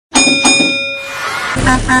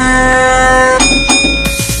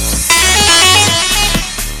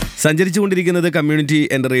സഞ്ചരിച്ചുകൊണ്ടിരിക്കുന്നത് community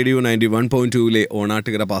എൻ്റെ radio 91.2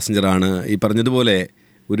 Onattukara പാസഞ്ചറാണ്. ഈ പറഞ്ഞതുപോലെ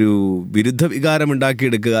ഒരു വിരുദ്ധ വികാരം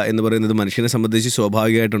ഉണ്ടാക്കിയെടുക്കുക എന്ന് പറയുന്നത് മനുഷ്യനെ സംബന്ധിച്ച്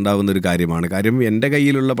സ്വാഭാവികമായിട്ടുണ്ടാകുന്ന ഒരു കാര്യമാണ്. കാര്യം എൻ്റെ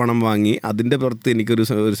കയ്യിലുള്ള പണം വാങ്ങി അതിൻ്റെ പുറത്ത് എനിക്കൊരു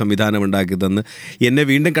സംവിധാനം ഉണ്ടാക്കി തന്ന് എന്നെ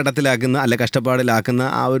വീണ്ടും കടത്തിലാക്കുന്ന അല്ല കഷ്ടപ്പാടിലാക്കുന്ന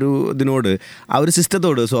ആ ഒരു ഇതിനോട്, ആ ഒരു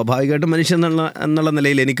സിസ്റ്റത്തോട് സ്വാഭാവികമായിട്ടും മനുഷ്യൻ എന്നുള്ള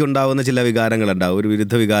നിലയിൽ എനിക്കുണ്ടാകുന്ന ചില വികാരങ്ങളുണ്ടാവും, ഒരു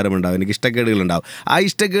വിരുദ്ധ വികാരമുണ്ടാവും, എനിക്ക് ഇഷ്ടക്കേടുകളുണ്ടാവും. ആ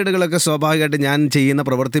ഇഷ്ടക്കേടുകളൊക്കെ സ്വാഭാവികമായിട്ട് ഞാൻ ചെയ്യുന്ന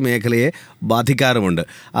പ്രവൃത്തി മേഖലയെ ബാധിക്കാറുമുണ്ട്.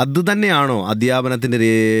 അതുതന്നെയാണോ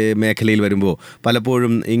അധ്യാപനത്തിൻ്റെ മേഖലയിൽ വരുമ്പോൾ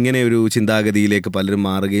പലപ്പോഴും ഇങ്ങനെ ഒരു ചിന്താഗതിയിലേക്ക് പലരും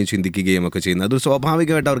മാറുകയും ചിന്തിക്കുകയും ഒക്കെ ചെയ്യുന്നത്? അത്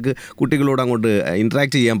സ്വാഭാവികമായിട്ട് അവർക്ക് കുട്ടികളോട് അങ്ങോട്ട്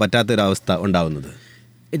ഇൻട്രാക്ട് ചെയ്യാൻ പറ്റാത്തൊരവസ്ഥ ഉണ്ടാവുന്നത്?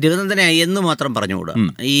 രഘുനന്ദനെ എന്ന് മാത്രം പറഞ്ഞുകൂടാ.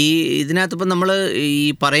 ഇതിനകത്തിപ്പം നമ്മൾ ഈ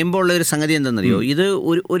പറയുമ്പോൾ ഉള്ള ഒരു സംഗതി എന്താണെന്നറിയോ, ഇത്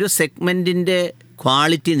ഒരു സെഗ്മെൻറ്റിൻ്റെ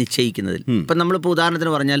ക്വാളിറ്റി നിശ്ചയിക്കുന്നതിൽ ഇപ്പം നമ്മളിപ്പോൾ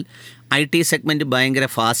ഉദാഹരണത്തിന് പറഞ്ഞാൽ IT സെഗ്മെൻറ്റ് ഭയങ്കര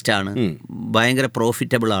ഫാസ്റ്റാണ്, ഭയങ്കര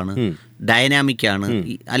പ്രോഫിറ്റബിളാണ്, ഡൈനാമിക്കാണ്,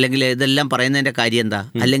 അല്ലെങ്കിൽ ഇതെല്ലാം പറയുന്നതിൻ്റെ കാര്യം എന്താ?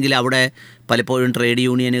 അല്ലെങ്കിൽ അവിടെ പലപ്പോഴും ട്രേഡ്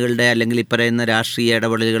യൂണിയനുകളുടെ അല്ലെങ്കിൽ ഈ പറയുന്ന രാഷ്ട്രീയ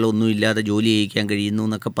ഇടപെടലുകളൊന്നും ഇല്ലാതെ ജോലി ചെയ്യിക്കാൻ കഴിയുന്നു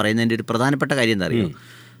എന്നൊക്കെ പറയുന്നതിൻ്റെ ഒരു പ്രധാനപ്പെട്ട കാര്യം എന്താ അറിയോ?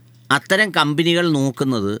 അത്തരം കമ്പനികൾ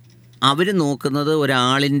അവർ നോക്കുന്നത്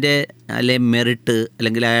ഒരാളിൻ്റെ അല്ലെ മെറിറ്റ്,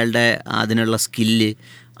 അല്ലെങ്കിൽ അയാളുടെ അതിനുള്ള സ്കില്ല്,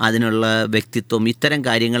 അതിനുള്ള വ്യക്തിത്വം, ഇത്തരം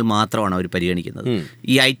കാര്യങ്ങൾ മാത്രമാണ് അവർ പരിഗണിക്കുന്നത്.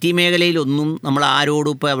 ഈ IT മേഖലയിലൊന്നും നമ്മൾ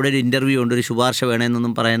ആരോടും ഇപ്പോൾ അവിടെ ഒരു ഇൻ്റർവ്യൂ ഉണ്ട്, ഒരു ശുപാർശ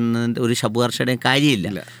വേണമെന്നൊന്നും പറയുന്ന ഒരു ശുപാർശയുടെ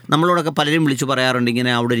കാര്യമില്ല. നമ്മളോടൊക്കെ പലരും വിളിച്ചു പറയാറുണ്ട്,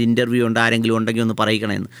 ഇങ്ങനെ അവിടെ ഒരു ഇൻ്റർവ്യൂ ഉണ്ട്, ആരെങ്കിലും ഉണ്ടെങ്കിൽ ഒന്ന്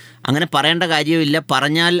പറയിക്കണമെന്ന്. അങ്ങനെ പറയേണ്ട കാര്യമില്ല.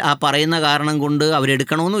 പറഞ്ഞാൽ ആ പറയുന്ന കാരണം കൊണ്ട്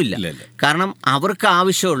അവരെടുക്കണമെന്നുമില്ല. കാരണം അവർക്ക്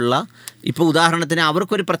ആവശ്യമുള്ള, ഇപ്പോൾ ഉദാഹരണത്തിന്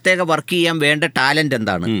അവർക്കൊരു പ്രത്യേക വർക്ക് ചെയ്യാൻ വേണ്ട ടാലൻ്റ്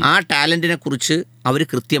എന്താണ്, ആ ടാലൻറ്റിനെ കുറിച്ച് അവർ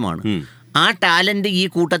കൃത്യമാണ്. ആ ടാലൻറ്റ് ഈ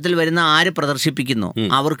കൂട്ടത്തിൽ വരുന്ന ആര് പ്രദർശിപ്പിക്കുന്നോ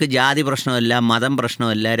അവർക്ക് ജാതി പ്രശ്നമല്ല, മതം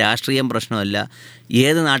പ്രശ്നമല്ല, രാഷ്ട്രീയം പ്രശ്നമല്ല,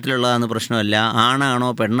 ഏത് നാട്ടിലുള്ളതാണെന്ന് പ്രശ്നമല്ല, ആണാണോ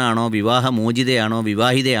പെണ്ണാണോ, വിവാഹമോചിതയാണോ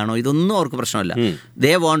വിവാഹിതയാണോ, ഇതൊന്നും അവർക്ക് പ്രശ്നമല്ല.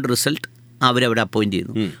 ദേ വോണ്ട് റിസൾട്ട്. അവരവിടെ അപ്പോയിൻറ്റ്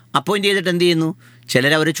ചെയ്യുന്നു. അപ്പോയിൻറ്റ് ചെയ്തിട്ട് എന്ത് ചെയ്യുന്നു?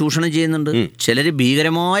 ചിലർ ചൂഷണം ചെയ്യുന്നുണ്ട്, ചിലർ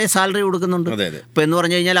ഭീകരമായ സാലറി കൊടുക്കുന്നുണ്ട്. ഇപ്പോൾ എന്ന്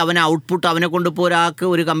പറഞ്ഞു കഴിഞ്ഞാൽ അവന് ഔട്ട്പുട്ട്, അവനെ കൊണ്ടിപ്പോൾ ഒരാൾക്ക്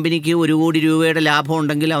ഒരു കമ്പനിക്ക് 1 കോടി രൂപയുടെ ലാഭം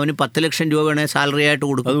ഉണ്ടെങ്കിൽ അവന് 10 ലക്ഷം രൂപ വേണേൽ സാലറി ആയിട്ട്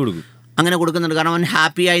കൊടുക്കും. അങ്ങനെ കൊടുക്കുന്നുണ്ട്. കാരണം അവൻ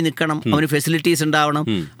ഹാപ്പിയായി നിൽക്കണം, അവന് ഫെസിലിറ്റീസ് ഉണ്ടാവണം,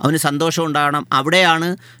 അവന് സന്തോഷം ഉണ്ടാവണം. അവിടെയാണ്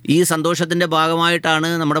ഈ സന്തോഷത്തിൻ്റെ ഭാഗമായിട്ടാണ്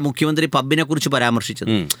നമ്മുടെ മുഖ്യമന്ത്രി പബ്ബിനെ കുറിച്ച്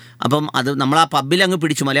പരാമർശിച്ചത്. അപ്പം അത് നമ്മൾ ആ പബ്ബിൽ അങ്ങ്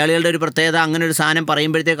പിടിച്ചു. മലയാളികളുടെ ഒരു പ്രത്യേകത, അങ്ങനെ ഒരു സാധനം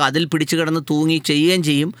പറയുമ്പോഴത്തേക്ക് അതിൽ പിടിച്ചു കിടന്ന് തൂങ്ങി ചെയ്യുകയും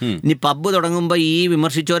ചെയ്യും. ഇനി പബ്ബ് തുടങ്ങുമ്പോൾ ഈ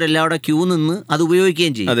വിമർശിച്ചവരെല്ലാം അവിടെ ക്യൂ നിന്ന് അത്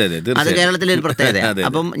ഉപയോഗിക്കുകയും ചെയ്യും. അത് കേരളത്തിലെ ഒരു പ്രത്യേകത.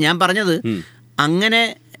 അപ്പം ഞാൻ പറഞ്ഞത് അങ്ങനെ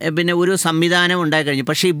പിന്നെ ഒരു സംവിധാനം ഉണ്ടായിക്കഴിഞ്ഞു.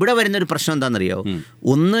 പക്ഷേ ഇവിടെ വരുന്നൊരു പ്രശ്നം എന്താണെന്നറിയോ?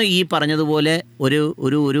 ഒന്ന്, ഈ പറഞ്ഞതുപോലെ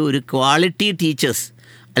ഒരു ക്വാളിറ്റി ടീച്ചേഴ്സ്,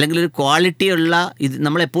 അല്ലെങ്കിൽ ഒരു ക്വാളിറ്റിയുള്ള, ഇത്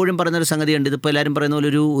നമ്മളെപ്പോഴും പറയുന്നൊരു സംഗതിയുണ്ട്, ഇതിപ്പോൾ എല്ലാവരും പറയുന്ന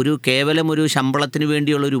പോലെ ഒരു കേവലം ഒരു ശമ്പളത്തിന്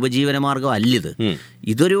വേണ്ടിയുള്ള ഒരു ഉപജീവന മാർഗ്ഗം അല്ലിത്.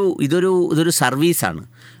 ഇതൊരു സർവീസാണ്,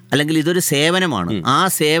 അല്ലെങ്കിൽ ഇതൊരു സേവനമാണ്. ആ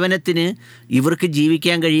സേവനത്തിന് ഇവർക്ക്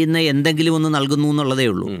ജീവിക്കാൻ കഴിയുന്ന എന്തെങ്കിലും ഒന്ന് നൽകുന്നു എന്നുള്ളതേ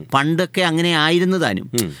ഉള്ളൂ. പണ്ടൊക്കെ അങ്ങനെ ആയിരുന്നു താനും.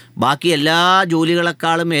 ബാക്കി എല്ലാ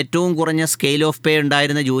ജോലികളെക്കാളും ഏറ്റവും കുറഞ്ഞ സ്കെയിൽ ഓഫ് പേ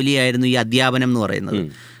ഉണ്ടായിരുന്ന ജോലിയായിരുന്നു ഈ അധ്യാപനം എന്ന് പറയുന്നത്.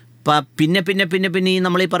 പിന്നെ ഈ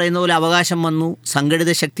നമ്മളീ പറയുന്ന പോലെ അവകാശം വന്നു,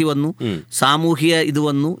 സംഘടിത ശക്തി വന്നു, സാമൂഹിക ഇത്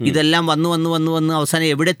വന്നു, ഇതെല്ലാം വന്ന് അവസാനം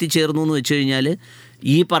എവിടെ എത്തിച്ചേർന്നു എന്ന് വെച്ച് കഴിഞ്ഞാൽ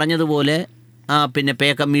ഈ പറഞ്ഞതുപോലെ പിന്നെ പേ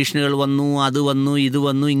കമ്മീഷനുകൾ വന്നു, അത് വന്നു, ഇത്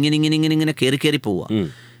വന്നു, ഇങ്ങനെ കയറി പോവുക.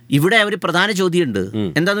 ഇവിടെ ഒരു പ്രധാന ചോദ്യമുണ്ട്.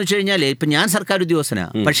 എന്താണെന്ന് വെച്ച് കഴിഞ്ഞാൽ ഇപ്പം ഞാൻ സർക്കാർ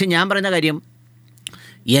ഉദ്യോഗസ്ഥനാണ്, പക്ഷേ ഞാൻ പറയുന്ന കാര്യം,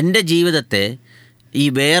 എൻ്റെ ജീവിതത്തെ ഈ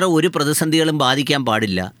വേറെ ഒരു പ്രതിസന്ധികളും ബാധിക്കാൻ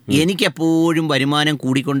പാടില്ല. എനിക്കെപ്പോഴും വരുമാനം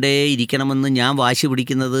കൂടിക്കൊണ്ടേ ഇരിക്കണമെന്ന് ഞാൻ വാശി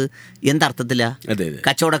പിടിക്കുന്നത് എന്തർത്ഥത്തിലാണ്?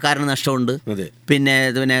 കച്ചവടക്കാരന് നഷ്ടമുണ്ട്,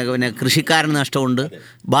 പിന്നെ കൃഷിക്കാരന് നഷ്ടമുണ്ട്,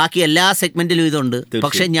 ബാക്കി എല്ലാ സെഗ്മെൻറ്റിലും ഇതുണ്ട്.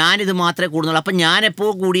 പക്ഷേ ഞാനിത് മാത്രമേ കൂടുന്നുള്ളൂ. അപ്പം ഞാൻ എപ്പോൾ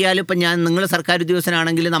കൂടിയാലും, ഇപ്പം നിങ്ങൾ സർക്കാർ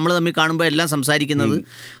ഉദ്യോഗസ്ഥനാണെങ്കിൽ നമ്മൾ തമ്മിൽ കാണുമ്പോൾ എല്ലാം സംസാരിക്കുന്നത്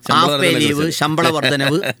ഹാഫ് പേ ലീവ്, ശമ്പള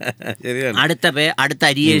വർധനവ്, അടുത്ത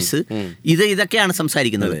അരിയേഴ്സ്, ഇതൊക്കെയാണ്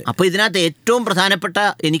സംസാരിക്കുന്നത്. അപ്പോൾ ഇതിനകത്ത് ഏറ്റവും പ്രധാനപ്പെട്ട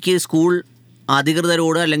എനിക്ക് സ്കൂൾ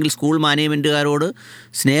അധികൃതരോട് അല്ലെങ്കിൽ സ്കൂൾ മാനേജ്മെൻറ്റുകാരോട്,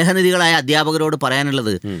 സ്നേഹനിധികളായ അധ്യാപകരോട്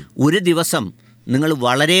പറയാനുള്ളത്, ഒരു ദിവസം നിങ്ങൾ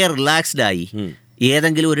വളരെ റിലാക്സ്ഡായി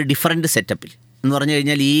ഏതെങ്കിലും ഒരു ഡിഫറൻറ്റ് സെറ്റപ്പിൽ എന്ന് പറഞ്ഞു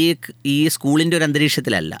കഴിഞ്ഞാൽ ഈ സ്കൂളിൻ്റെ ഒരു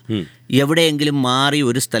അന്തരീക്ഷത്തിലല്ല, എവിടെയെങ്കിലും മാറി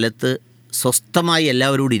ഒരു സ്ഥലത്ത് സ്വസ്ഥമായി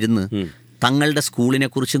എല്ലാവരോടും ഇരുന്ന് തങ്ങളുടെ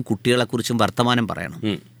സ്കൂളിനെക്കുറിച്ചും കുട്ടികളെക്കുറിച്ചും വർത്തമാനം പറയണം.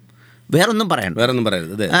 വേറൊന്നും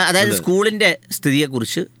പറയരുത്. അതായത് സ്കൂളിൻ്റെ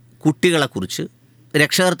സ്ഥിതിയെക്കുറിച്ച്, കുട്ടികളെക്കുറിച്ച്,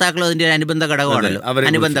 രക്ഷകർത്താക്കളും അതിൻ്റെ ഒരു അനുബന്ധ ഘടകമാണല്ലോ,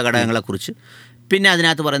 അനുബന്ധ ഘടകങ്ങളെക്കുറിച്ച്. പിന്നെ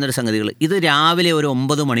അതിനകത്ത് പറയുന്നൊരു സംഗതികൾ, ഇത് രാവിലെ ഒരു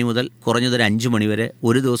 9 മണി മുതൽ കുറഞ്ഞതൊരു 5 മണി വരെ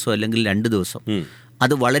ഒരു ദിവസം അല്ലെങ്കിൽ 2 ദിവസം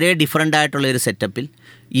അത് വളരെ ഡിഫറൻ്റ് ആയിട്ടുള്ള ഒരു സെറ്റപ്പിൽ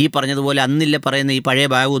ഈ പറഞ്ഞതുപോലെ അന്നില്ല പറയുന്ന ഈ പഴയ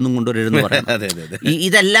ബാഗ് ഒന്നും കൊണ്ടുവരുമെന്ന് പറയുന്നത്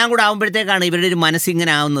ഇതെല്ലാം കൂടെ ആകുമ്പോഴത്തേക്കാണ് ഇവരുടെ ഒരു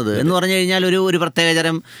മനസ്സിങ്ങനെ ആവുന്നത് എന്ന് പറഞ്ഞു കഴിഞ്ഞാൽ ഒരു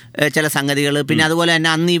പ്രത്യേകതരം ചില സംഗതികൾ. പിന്നെ അതുപോലെ തന്നെ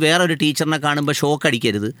അന്ന് ഈ വേറൊരു ടീച്ചറിനെ കാണുമ്പോൾ ഷോക്ക്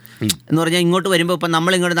അടിക്കരുത് എന്ന് പറഞ്ഞാൽ ഇങ്ങോട്ട് വരുമ്പോൾ ഇപ്പം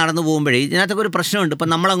നമ്മളിങ്ങോട്ട് നടന്നു പോകുമ്പോഴേ ഇതിനകത്തൊക്കെ ഒരു പ്രശ്നമുണ്ട്.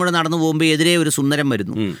 ഇപ്പം നമ്മളങ്ങോട്ട് നടന്നു പോകുമ്പോൾ എതിരെ ഒരു സുന്ദരം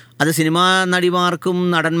വരുന്നു. അത് സിനിമാ നടിമാർക്കും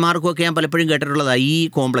നടന്മാർക്കും ഒക്കെ ഞാൻ പലപ്പോഴും കേട്ടിട്ടുള്ളതാണ് ഈ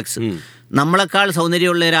കോംപ്ലക്സ്. നമ്മളെക്കാൾ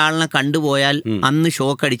സൗന്ദര്യമുള്ള ഒരാളിനെ കണ്ടുപോയാൽ അന്ന്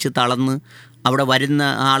ഷോക്ക് അടിച്ച് തളർന്ന് അവിടെ വരുന്ന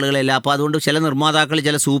ആളുകളെല്ലാം. അപ്പോൾ അതുകൊണ്ട് ചില നിർമ്മാതാക്കൾ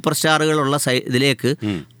ചില സൂപ്പർ സ്റ്റാറുകളുള്ള ഇതിലേക്ക്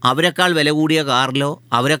അവരെക്കാൾ വില കൂടിയ കാറിലോ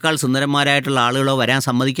അവരെക്കാൾ സുന്ദരന്മാരായിട്ടുള്ള ആളുകളോ വരാൻ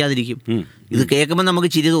സമ്മതിക്കാതിരിക്കും. ഇത് കേൾക്കുമ്പോൾ നമുക്ക്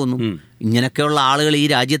ചിരി തോന്നും, ഇങ്ങനെയൊക്കെയുള്ള ആളുകൾ ഈ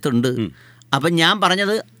രാജ്യത്തുണ്ട്. അപ്പം ഞാൻ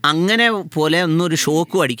പറഞ്ഞത് അങ്ങനെ പോലെ ഒന്നും ഒരു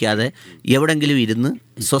ഷോക്കും അടിക്കാതെ എവിടെങ്കിലും ഇരുന്ന്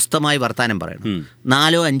സ്വസ്ഥമായി വർത്താനം പറയണം.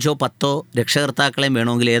 4, 5, 10 രക്ഷകർത്താക്കളെയും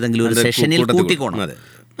വേണമെങ്കിൽ ഏതെങ്കിലും ഒരു സെഷനിൽ കൂട്ടിക്കോണം.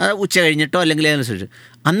 ഉച്ച കഴിഞ്ഞിട്ടോ അല്ലെങ്കിൽ അതിനനുസരിച്ച്.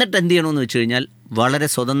 എന്നിട്ട് എന്ത് ചെയ്യണമെന്ന് വെച്ച് കഴിഞ്ഞാൽ വളരെ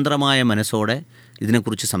സ്വതന്ത്രമായ മനസ്സോടെ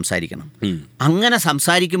ഇതിനെക്കുറിച്ച് സംസാരിക്കണം. അങ്ങനെ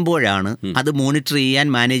സംസാരിക്കുമ്പോഴാണ് അത് മോണിറ്റർ ചെയ്യാൻ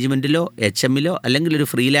മാനേജ്മെൻറ്റിലോ HMലോ അല്ലെങ്കിൽ ഒരു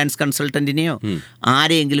ഫ്രീലാൻസ് കൺസൾട്ടൻറ്റിനെയോ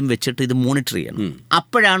ആരെയെങ്കിലും വെച്ചിട്ട് ഇത് മോണിറ്റർ ചെയ്യണം.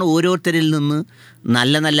 അപ്പോഴാണ് ഓരോരുത്തരിൽ നിന്ന്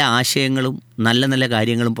നല്ല നല്ല ആശയങ്ങളും നല്ല നല്ല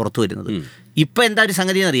കാര്യങ്ങളും പുറത്തു വരുന്നത്. ഇപ്പോൾ എന്താ ഒരു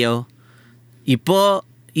സംഗതി എന്നറിയാമോ? ഇപ്പോൾ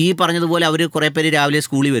ഈ പറഞ്ഞതുപോലെ അവർ കുറേ പേര് രാവിലെ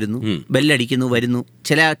സ്കൂളിൽ വരുന്നു, ബെല്ലടിക്കുന്നു, വരുന്നു.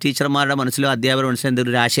 ചില ടീച്ചർമാരുടെ മനസ്സിലോ അധ്യാപകരുടെ മനസ്സിലോ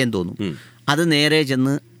എന്തൊരു ആശയം തോന്നും. അത് നേരെ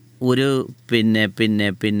ചെന്ന് ഒരു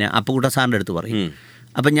പിന്നെ അപ്പുകുട്ട സാറിൻ്റെ അടുത്ത് പറയും.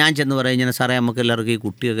 അപ്പം ഞാൻ ചെന്ന് പറയും, ഞാൻ സാറേ നമുക്ക് എല്ലാവർക്കും ഈ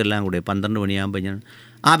കുട്ടികൾക്ക് എല്ലാം കൂടെ 12 മണിയാകുമ്പോൾ ഞാൻ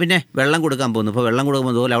പിന്നെ വെള്ളം കൊടുക്കാൻ പോകുന്നു. ഇപ്പോൾ വെള്ളം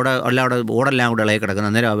കൊടുക്കുമ്പോൾ അതുപോലെ അവിടെ ഓടെല്ലാം കൂടെ ഇളകി കിടക്കുന്നു.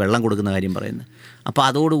 അന്നേരം വെള്ളം കൊടുക്കുന്ന കാര്യം പറയുന്നത്. അപ്പോൾ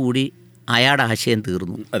അതോടുകൂടി അയാളുടെ ആശയം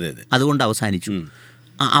തീർന്നു, അതുകൊണ്ട് അവസാനിച്ചു.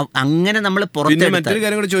 അങ്ങനെ നമ്മൾ മറ്റൊരു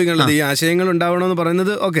കാര്യം കൂടെ ചോദിക്കാനുള്ളത്, ഈ ആശയങ്ങൾ ഉണ്ടാവണമെന്ന്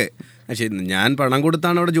പറയുന്നത് ഓക്കെ, പക്ഷേ ഞാൻ പണം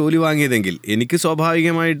കൊടുത്താണ് അവിടെ ജോലി വാങ്ങിയതെങ്കിൽ എനിക്ക്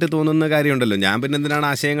സ്വാഭാവികമായിട്ട് തോന്നുന്ന കാര്യമുണ്ടല്ലോ, ഞാൻ പിന്നെ എന്തിനാണ്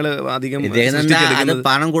ആശയങ്ങൾ അധികം അത്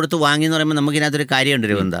പണം കൊടുത്ത് വാങ്ങിയെന്ന് പറയുമ്പോൾ നമുക്കിതിനകത്തൊരു കാര്യമുണ്ട്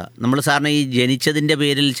രവന്താ. നമ്മൾ സാറിന് ഈ ജനിച്ചതിൻ്റെ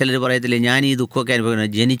പേരിൽ ചിലർ പറയത്തില്ലേ, ഞാൻ ഈ ദുഃഖമൊക്കെ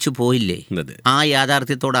അനുഭവിക്കുന്നത് ജനിച്ചു പോയില്ലേ, ആ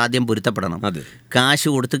യാഥാർത്ഥ്യത്തോട് ആദ്യം പൊരുത്തപ്പെടണം. കാശ്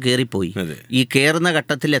കൊടുത്ത് കയറിപ്പോയി. ഈ കയറുന്ന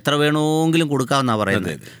ഘട്ടത്തിൽ എത്ര വേണമെങ്കിലും കൊടുക്കാമെന്നാണ്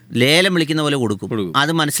പറയുന്നത്. ലേലം വിളിക്കുന്ന പോലെ കൊടുക്കും.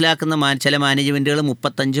 അത് മനസ്സിലാക്കുന്ന ചില മാനേജ്മെൻറ്റുകൾ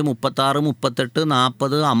 35, 36, 38,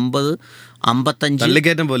 40, 50,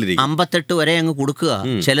 55, 58 വരെ അങ്ങ് കൊടുക്കുക.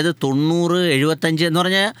 ചിലത് 90, 75 എന്ന്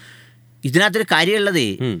പറഞ്ഞാൽ ഇതിനകത്തൊരു കാര്യമുള്ളതേ.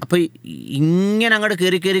 അപ്പൊ ഇങ്ങനെ അങ്ങോട്ട്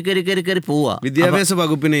കയറി പോവാ. വിദ്യാഭ്യാസ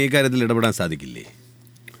വകുപ്പിന് ഈ കാര്യത്തിൽ ഇടപെടാൻ സാധിക്കില്ലേ?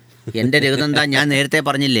 എന്റെ രഘുനന്ദ, ഞാൻ നേരത്തെ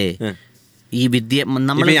പറഞ്ഞില്ലേ, ഈ വിദ്യ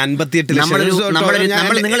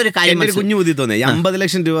നിങ്ങളൊരു കാര്യം കുഞ്ഞു ബുദ്ധി തോന്നി 50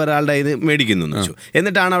 ലക്ഷം രൂപ ഒരാളുടെ മേടിക്കുന്നു വെച്ചു,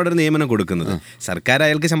 എന്നിട്ടാണ് അവിടെ ഒരു നിയമനം കൊടുക്കുന്നത്. സർക്കാർ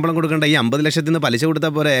അയാൾക്ക് ശമ്പളം കൊടുക്കണ്ട, ഈ 50 ലക്ഷത്തിന് പലിശ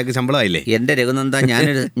കൊടുത്താൽ പോലെ അയാൾക്ക് ശമ്പളം ആയില്ലേ? എൻ്റെ രഘുനന്ദ,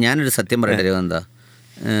 ഞാനൊരു സത്യം പറയട്ടെ രഘുനന്ദ,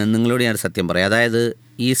 നിങ്ങളോട് ഞാൻ സത്യം പറയാം. അതായത്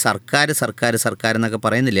ഈ സർക്കാർ എന്നൊക്കെ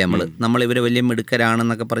പറയുന്നില്ലേ, നമ്മൾ ഇവരെ വലിയ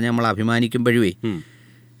മിടുക്കരാണെന്നൊക്കെ പറഞ്ഞ് നമ്മൾ അഭിമാനിക്കുമ്പോഴേ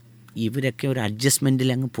ഇവരൊക്കെ ഒരു അഡ്ജസ്റ്റ്മെൻറ്റിൽ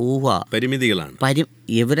അങ്ങ് പോവുക. പരിമിതികളാണ്.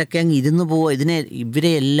 ഇവരൊക്കെ അങ്ങ് ഇരുന്ന് പോവുക.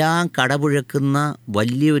 ഇവരെ എല്ലാം കടപുഴക്കുന്ന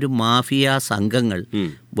വലിയൊരു മാഫിയ സംഘങ്ങൾ,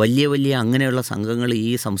 വലിയ അങ്ങനെയുള്ള സംഘങ്ങൾ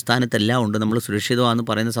ഈ സംസ്ഥാനത്തെല്ലാം ഉണ്ട്. നമ്മൾ സുരക്ഷിതമാണെന്ന്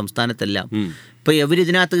പറയുന്ന സംസ്ഥാനത്തെല്ലാം. ഇപ്പോൾ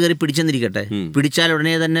ഇവരിതിനകത്ത് കയറി പിടിച്ചെന്നിരിക്കട്ടെ, പിടിച്ചാൽ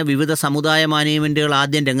ഉടനെ തന്നെ വിവിധ സമുദായ മാനേജ്മെൻറ്റുകൾ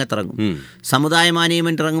ആദ്യം രംഗത്തിറങ്ങും. സമുദായ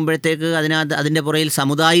മാനേജ്മെൻറ്റ് ഇറങ്ങുമ്പോഴത്തേക്ക് അതിൻ്റെ പുറയിൽ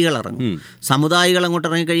സമുദായികൾ ഇറങ്ങും. സമുദായികൾ അങ്ങോട്ട്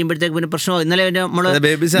ഇറങ്ങി കഴിയുമ്പോഴത്തേക്ക് പിന്നെ പ്രശ്നമാകും. ഇന്നലെ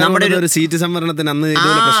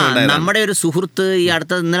നമ്മുടെ ഒരു സുഹൃത്ത് ഈ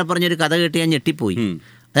ഇന്നലെ പറഞ്ഞൊരു കഥ കേട്ട് ഞാൻ ഞെട്ടിപ്പോയി.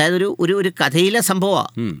 അതായത് ഒരു കഥയിലെ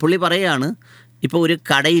സംഭവമാണ്. പുള്ളി പറയുകയാണ്, ഇപ്പോൾ ഒരു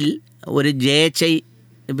കടയിൽ ഒരു JHI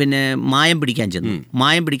മായം പിടിക്കാൻ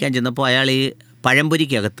ചെന്നപ്പോൾ അയാൾ ഈ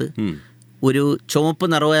പഴംപൊരിക്കകത്ത് ഒരു ചുവപ്പ്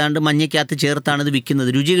നിറവാണ്ട് മഞ്ഞയ്ക്കകത്ത് ചേർത്താണ് ഇത് വിൽക്കുന്നത്,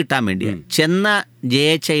 രുചി കിട്ടാൻ വേണ്ടിയാണ്. ചെന്ന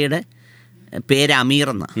JHIയുടെ പേര് അമീർ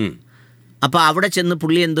എന്നാണ്. അപ്പോൾ അവിടെ ചെന്ന്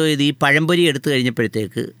പുള്ളി എന്തോ ചെയ്ത് ഈ പഴംപൊരി എടുത്തു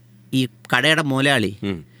കഴിഞ്ഞപ്പോഴത്തേക്ക് ഈ കടയുടെ മുതലാളി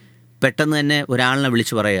പെട്ടെന്ന് തന്നെ ഒരാളിനെ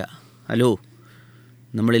വിളിച്ച് പറയുക, ഹലോ,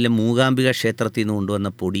 നമ്മളിലെ മൂകാംബിക ക്ഷേത്രത്തിൽ നിന്ന്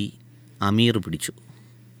കൊണ്ടുവന്ന പൊടി അമീർ പിടിച്ചു.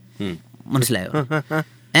 മനസ്സിലായോ?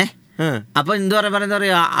 അപ്പൊ എന്താ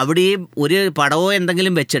പറയുക, അവിടെ ഒരു പടവോ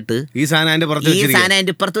എന്തെങ്കിലും വെച്ചിട്ട് ഈ സാധനം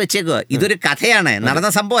ഇപ്പുറത്ത് വെച്ചേക്കുക. ഇതൊരു കഥയാണ്, നടന്ന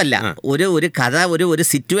സംഭവമല്ല. ഒരു കഥ, ഒരു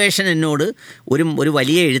സിറ്റുവേഷൻ എന്നോട് ഒരു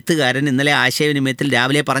വലിയ എഴുത്തുകാരൻ ഇന്നലെ ആശയവിനിമയത്തിൽ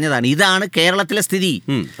രാവിലെ പറഞ്ഞതാണ്. ഇതാണ് കേരളത്തിലെ സ്ഥിതി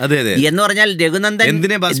എന്ന് പറഞ്ഞാൽ, രഘുനന്ദൻ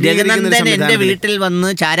എന്റെ വീട്ടിൽ വന്ന്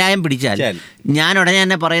ചാരായം പിടിച്ചാൽ ഞാൻ ഉടനെ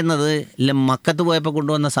തന്നെ പറയുന്നത്, മക്കത്ത് പോയപ്പോൾ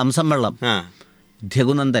കൊണ്ടുവന്ന സംസം വെള്ളം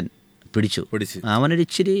രഘുനന്ദൻ പിടിച്ചു. അവനൊരു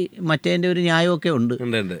ഇച്ചിരി മറ്റേൻ്റെ ഒരു ന്യായമൊക്കെ ഉണ്ട്.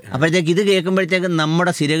 അപ്പോഴത്തേക്ക് ഇത് കേൾക്കുമ്പോഴത്തേക്ക്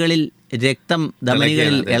നമ്മുടെ സിരകളിൽ രക്തം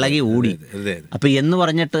ധമനികളിൽ ഇളകി ഓടി. അപ്പം എന്ന്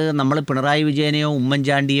പറഞ്ഞിട്ട് നമ്മൾ പിണറായി വിജയനെയോ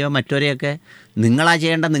ഉമ്മൻചാണ്ടിയോ മറ്റവരെയൊക്കെ നിങ്ങളാ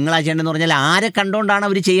ചെയ്യേണ്ടെന്ന് പറഞ്ഞാൽ ആരെ കണ്ടുകൊണ്ടാണ്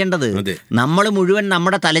അവർ ചെയ്യേണ്ടത്? നമ്മൾ മുഴുവൻ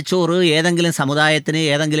നമ്മുടെ തലച്ചോറ് ഏതെങ്കിലും സമുദായത്തിന്,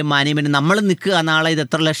 ഏതെങ്കിലും മാന്യമിന് നമ്മൾ നിൽക്കുക, നാളെ ഇത്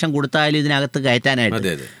എത്ര ലക്ഷം കൊടുത്താലും ഇതിനകത്ത്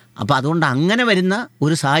കയറ്റാനായിട്ട്. അപ്പം അതുകൊണ്ട് അങ്ങനെ വരുന്ന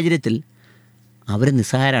ഒരു സാഹചര്യത്തിൽ അവർ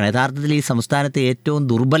നിസ്സഹായരാണ്. യഥാർത്ഥത്തിൽ ഈ സംസ്ഥാനത്തെ ഏറ്റവും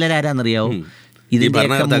ദുർബലരാരാന്നറിയാവോ?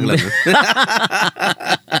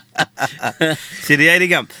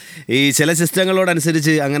 ശരിയായിരിക്കാം. ഈ ചില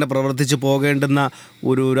സിസ്റ്റങ്ങളോടനുസരിച്ച് അങ്ങനെ പ്രവർത്തിച്ച് പോകേണ്ടുന്ന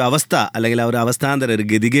ഒരു അവസ്ഥ, അല്ലെങ്കിൽ ആ ഒരു അവസ്ഥാന്തരം, ഒരു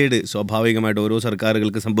ഗതികേട് സ്വാഭാവികമായിട്ട് ഓരോ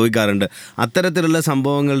സർക്കാരുകൾക്ക് സംഭവിക്കാറുണ്ട്. അത്തരത്തിലുള്ള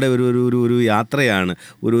സംഭവങ്ങളുടെ ഒരു യാത്രയാണ്,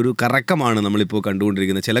 ഒരു കറക്കമാണ് നമ്മളിപ്പോൾ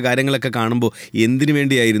കണ്ടുകൊണ്ടിരിക്കുന്നത്. ചില കാര്യങ്ങളൊക്കെ കാണുമ്പോൾ എന്തിനു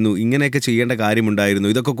വേണ്ടിയായിരുന്നു, ഇങ്ങനെയൊക്കെ ചെയ്യേണ്ട കാര്യമുണ്ടായിരുന്നു,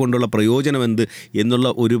 ഇതൊക്കെ കൊണ്ടുള്ള പ്രയോജനം എന്ത് എന്നുള്ള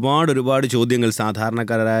ഒരുപാട് ചോദ്യങ്ങൾ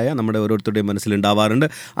സാധാരണക്കാരായ നമ്മുടെ ഓരോരുത്തരുടെയും മനസ്സിലുണ്ടാവാറുണ്ട്.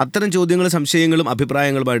 അത്തരം ചോദ്യങ്ങളും സംശയങ്ങളും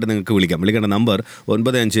അഭിപ്രായങ്ങളുമായിട്ട് നിങ്ങൾക്ക് വിളിക്കേണ്ട നമ്പർ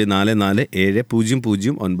 954470000912.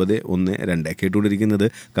 കേട്ടുകൊണ്ടിരിക്കുന്നത്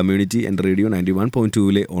community and radio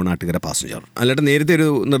 91.2 Onattukara passenger. അല്ലാണ്ട് നേരത്തെ ഒരു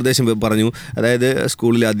നിർദ്ദേശം പറഞ്ഞു, അതായത്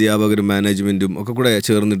സ്കൂളിലെ അധ്യാപകരും മാനേജ്മെൻറ്റും ഒക്കെ കൂടെ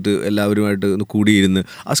ചേർന്നിട്ട് എല്ലാവരുമായിട്ട് ഒന്ന് കൂടിയിരുന്ന്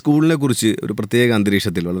ആ സ്കൂളിനെ കുറിച്ച് ഒരു പ്രത്യേക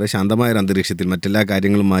അന്തരീക്ഷത്തിൽ, വളരെ ശാന്തമായ അന്തരീക്ഷത്തിൽ മറ്റെല്ലാ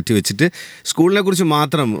കാര്യങ്ങളും മാറ്റിവെച്ചിട്ട് സ്കൂളിനെ കുറിച്ച്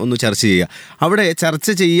മാത്രം ഒന്ന് ചർച്ച ചെയ്യുക. അവിടെ ചർച്ച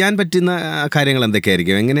ചെയ്യാൻ പറ്റുന്ന കാര്യങ്ങൾ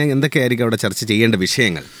എന്തൊക്കെയായിരിക്കും, എന്തൊക്കെയായിരിക്കും അവിടെ ചർച്ച ചെയ്യേണ്ട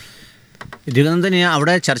വിഷയങ്ങൾ? രഘുനന്ദന്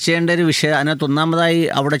അവിടെ ചർച്ച ചെയ്യേണ്ട ഒരു വിഷയം, അതിനകത്ത് ഒന്നാമതായി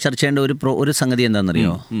അവിടെ ചർച്ച ചെയ്യേണ്ട ഒരു സംഗതി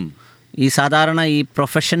എന്താണെന്നറിയോ? ഈ സാധാരണ ഈ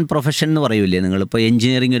പ്രൊഫഷൻ എന്ന് പറയൂലേ നിങ്ങളിപ്പോൾ,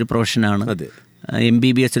 എൻജിനീയറിംഗ് ഒരു പ്രൊഫഷനാണ്,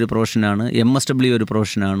 MBBS ഒരു പ്രൊഫഷനാണ്, MSW ഒരു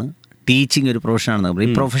പ്രൊഫഷനാണ്, ടീച്ചിങ് ഒരു പ്രൊഫഷനാണെന്ന്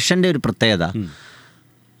പറയും. ഈ പ്രൊഫഷൻ്റെ ഒരു പ്രത്യേകത,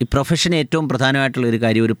 ഈ പ്രൊഫഷന് ഏറ്റവും പ്രധാനമായിട്ടുള്ള ഒരു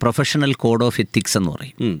കാര്യം ഒരു പ്രൊഫഷണൽ കോഡ് ഓഫ് എത്തിക്സ് എന്ന്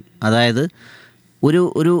പറയും. അതായത്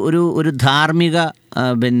ഒരു ധാർമ്മിക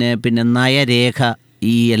പിന്നെ നയരേഖ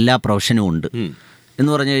ഈ എല്ലാ പ്രൊഫഷനും ഉണ്ട്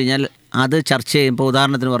എന്ന് പറഞ്ഞു കഴിഞ്ഞാൽ അത് ചർച്ച ചെയ്യുമ്പോൾ,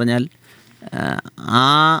 ഉദാഹരണത്തിന് പറഞ്ഞാൽ ആ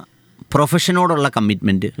പ്രൊഫഷനോടുള്ള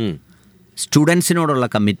കമ്മിറ്റ്മെൻറ്റ്, സ്റ്റുഡൻസിനോടുള്ള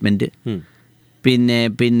കമ്മിറ്റ്മെൻറ്റ്,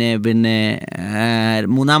 പിന്നെ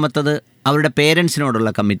മൂന്നാമത്തത് അവരുടെ പേരൻസിനോടുള്ള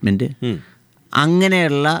കമ്മിറ്റ്മെൻറ്റ്,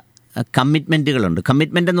 അങ്ങനെയുള്ള കമ്മിറ്റ്മെൻറ്റുകളുണ്ട്.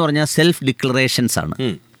 കമ്മിറ്റ്മെൻ്റ് എന്ന് പറഞ്ഞാൽ സെൽഫ് ഡിക്ലറേഷൻസ് ആണ്.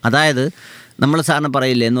 അതായത് നമ്മൾ സാറിന്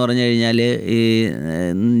പറയില്ലേ എന്ന് പറഞ്ഞു കഴിഞ്ഞാൽ, ഈ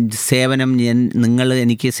സേവനം നിങ്ങൾ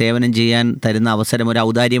എനിക്ക് സേവനം ചെയ്യാൻ തരുന്ന അവസരം ഒരു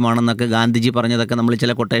ഔദാര്യമാണെന്നൊക്കെ ഗാന്ധിജി പറഞ്ഞതൊക്കെ നമ്മൾ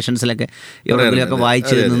ചില കൊട്ടേഷൻസിലൊക്കെ എവിടെയെങ്കിലുമൊക്കെ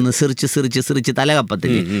വായിച്ച് നിന്ന് സിറിച്ച് തല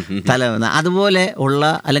അതുപോലെ ഉള്ള,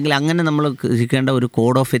 അല്ലെങ്കിൽ അങ്ങനെ നമ്മൾ ഇരിക്കേണ്ട ഒരു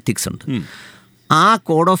കോഡ് ഓഫ് എത്തിക്സ് ഉണ്ട്. ആ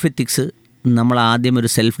കോഡ് ഓഫ് എത്തിക്സ് നമ്മൾ ആദ്യം ഒരു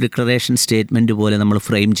സെൽഫ് ഡിക്ലറേഷൻ സ്റ്റേറ്റ്മെൻറ്റ് പോലെ നമ്മൾ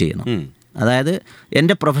ഫ്രെയിം ചെയ്യണം. അതായത്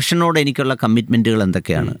എൻ്റെ പ്രൊഫഷനോട് എനിക്കുള്ള കമ്മിറ്റ്മെൻറ്റുകൾ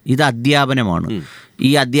എന്തൊക്കെയാണ്, ഇത് അധ്യാപനമാണ്, ഈ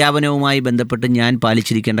അധ്യാപനവുമായി ബന്ധപ്പെട്ട് ഞാൻ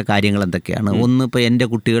പാലിച്ചിരിക്കേണ്ട കാര്യങ്ങൾ എന്തൊക്കെയാണ്. ഒന്ന്, ഇപ്പോൾ എൻ്റെ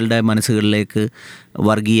കുട്ടികളുടെ മനസ്സുകളിലേക്ക്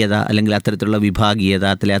വർഗീയത അല്ലെങ്കിൽ അത്തരത്തിലുള്ള വിഭാഗീയത,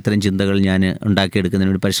 അത്തരം ചിന്തകൾ ഞാൻ ഉണ്ടാക്കിയെടുക്കുന്നതിന്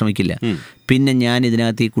വേണ്ടി പരിശ്രമിക്കില്ല. പിന്നെ ഞാൻ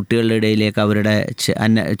ഇതിനകത്ത് ഈ കുട്ടികളുടെ ഇടയിലേക്ക് അവരുടെ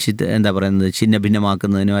ചിഹ്ന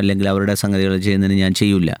ഭിന്നമാക്കുന്നതിനോ അല്ലെങ്കിൽ അവരുടെ സംഗതികൾ ചെയ്യുന്നതിന് ഞാൻ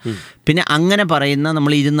ചെയ്യില്ല. പിന്നെ അങ്ങനെ പറയുന്ന,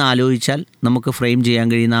 നമ്മൾ ഇരുന്ന് ആലോചിച്ചാൽ നമുക്ക് ഫ്രെയിം ചെയ്യാൻ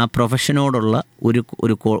കഴിയുന്ന ആ പ്രൊഫഷനോടുള്ള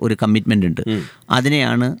ഒരു കമ്മിറ്റ്മെൻ്റ് ഉണ്ട്.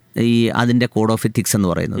 അതിനെയാണ് അതിൻ്റെ കോഡ് ഓഫ് എത്തിക്സ് എന്ന്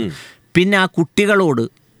പറയുന്നത്. പിന്നെ ആ കുട്ടികളോട്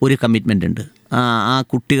ഒരു കമ്മിറ്റ്മെൻ്റ് ഉണ്ട്. ആ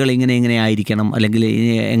കുട്ടികൾ ഇങ്ങനെ ആയിരിക്കണം, അല്ലെങ്കിൽ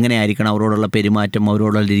എങ്ങനെ ആയിരിക്കണം അവരോടുള്ള പെരുമാറ്റം,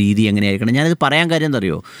 അവരോടുള്ള രീതി എങ്ങനെ ആയിരിക്കണം. ഞാനിത് പറയാൻ കാര്യം എന്താ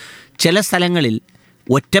അറിയോ? ചില സ്ഥലങ്ങളിൽ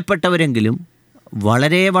ഒറ്റപ്പെട്ടവരെങ്കിലും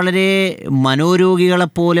വളരെ വളരെ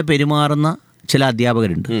മനോരോഗികളെപ്പോലെ പെരുമാറുന്ന ചില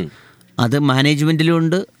അധ്യാപകരുണ്ട്. അത്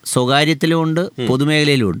മാനേജ്മെൻറ്റിലുമുണ്ട്, സ്വകാര്യത്തിലുമുണ്ട്,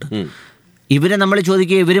 പൊതുമേഖലയിലുമുണ്ട്. ഇവരെ നമ്മൾ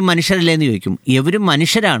ചോദിക്കുക, ഇവർ മനുഷ്യരല്ലേ എന്ന് ചോദിക്കും. ഇവരും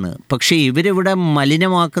മനുഷ്യരാണ്, പക്ഷേ ഇവരിവിടെ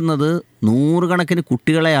മലിനമാക്കുന്നത് നൂറുകണക്കിന്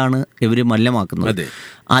കുട്ടികളെയാണ് ഇവർ മലിനമാക്കുന്നത്.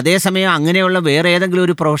 അതേസമയം അങ്ങനെയുള്ള വേറെ ഏതെങ്കിലും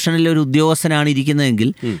ഒരു പ്രൊഫഷണൽ ഒരു ഉദ്യോഗസ്ഥനാണ് ഇരിക്കുന്നതെങ്കിൽ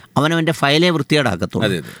അവനവൻ്റെ ഫയലെ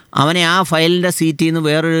വൃത്തികേടാക്കത്തുള്ളൂ. അവനെ ആ ഫയലിൻ്റെ സീറ്റിൽ നിന്ന്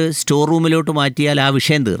വേറൊരു സ്റ്റോർ റൂമിലോട്ട് മാറ്റിയാൽ ആ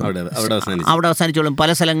വിഷയം തീർന്നു, അവിടെ അവസാനിച്ചോളും. പല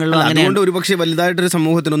സ്ഥലങ്ങളിലും അങ്ങനെ. ഒരുപക്ഷെ വലുതായിട്ടൊരു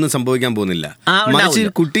സമൂഹത്തിനൊന്നും സംഭവിക്കാൻ പോകുന്നില്ല.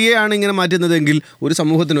 കുട്ടിയെയാണ് ഇങ്ങനെ മാറ്റുന്നതെങ്കിൽ ഒരു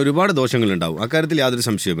സമൂഹത്തിന് ഒരുപാട് ദോഷങ്ങളുണ്ടാവും. അക്കാര്യത്തിൽ യാതൊരു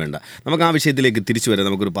സംശയവും വേണ്ട. നമുക്ക് ആ വിഷയത്തിലേക്ക് തിരിച്ചു വരാം.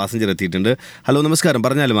 നമുക്കൊരു പാസഞ്ചർ എത്തിയിട്ടുണ്ട്. ഹലോ, നമസ്കാരം.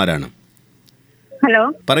 പറഞ്ഞാലും ആരാണ്? ഹലോ,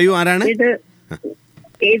 പറയൂ, ആരാണ്?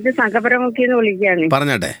 ഇത് സംഘപരമുഖിന്ന് വിളിക്കുകയാണ്.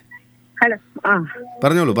 പറഞ്ഞാട്ടെ. ഹലോ,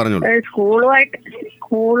 പറഞ്ഞോളൂ.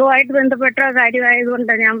 സ്കൂളുമായിട്ട് ബന്ധപ്പെട്ട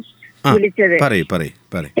കാര്യമായതുകൊണ്ടാണ് ഞാൻ വിളിച്ചത്.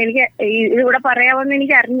 എനിക്ക് ഇതിവിടെ പറയാമെന്ന്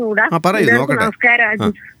എനിക്ക് അറിഞ്ഞുകൂടാ.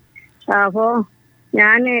 നമസ്കാരം. അപ്പോ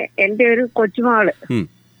ഞാൻ എന്റെ ഒരു കൊച്ചുമോള്,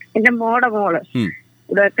 എന്റെ മോള്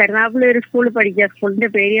ഇവിടെ കരുനാഗപ്പള്ളി ഒരു സ്കൂളിൽ പഠിക്കുക. സ്കൂളിന്റെ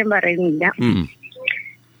പേര് ഞാൻ പറയുന്നില്ല.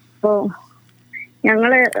 അപ്പോ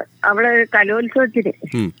അവള് കലോത്സവത്തിന്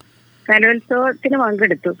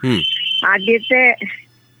പങ്കെടുത്തു. ആദ്യത്തെ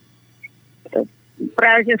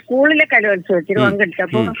പ്രാവശ്യം സ്കൂളിലെ കലോത്സവത്തിന് പങ്കെടുത്തു.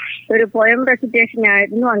 അപ്പൊ ഒരു പോയം റെസിറ്റേഷൻ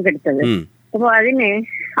ആയിരുന്നു പങ്കെടുത്തത്. അപ്പൊ അതിന്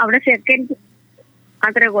അവിടെ സെക്കൻഡ്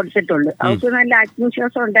മാത്രമേ കൊടുത്തിട്ടുള്ളൂ. അവർക്ക് നല്ല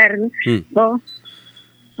ആത്മവിശ്വാസം ഉണ്ടായിരുന്നു. അപ്പൊ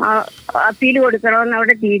അപ്പീൽ കൊടുക്കണമെന്ന്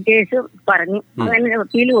അവിടെ ടീച്ചേഴ്സ് പറഞ്ഞു. അങ്ങനെ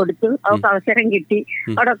അപ്പീൽ കൊടുത്തു. അവർക്ക് അവസരം കിട്ടി.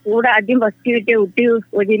 അവിടെ കൂടെ ആദ്യം ഫസ്റ്റ് കിട്ടിയ കുട്ടി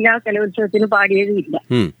ജില്ലാ കലോത്സവത്തിന് പാടിയതും ഇല്ല.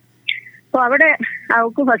 അപ്പൊ അവിടെ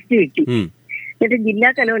അവർക്ക് ഫസ്റ്റ് കിട്ടി. എന്നിട്ട് ജില്ലാ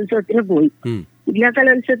കലോത്സവത്തിന് പോയി. ജില്ലാ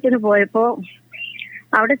കലോത്സവത്തിന് പോയപ്പോ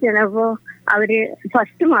അവിടെ ചെന്നപ്പോ അവര്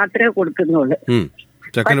ഫസ്റ്റ് മാത്രമേ കൊടുക്കുന്നുള്ളൂ.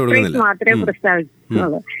 മാത്രമേ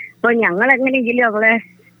പ്രസ്താവിക്കുന്നുള്ളൂ. അപ്പൊ ഞങ്ങൾ എങ്ങനെയെങ്കിലും അവളെ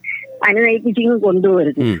അനുനയിപ്പിച്ചിങ്ങ്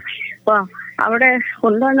കൊണ്ടുവരുന്നു. അപ്പൊ അവിടെ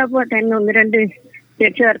കൊണ്ടുവന്നപ്പോ തന്നെ 1-2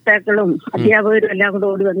 രക്ഷകർത്താക്കളും അധ്യാപകരും എല്ലാം കൂടെ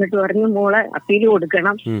ഓടി വന്നിട്ട് പറഞ്ഞു, മോളെ അപ്പീൽ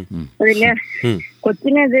കൊടുക്കണം, അതില്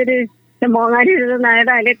കൊച്ചിനെതൊരു മോങ്ങാരി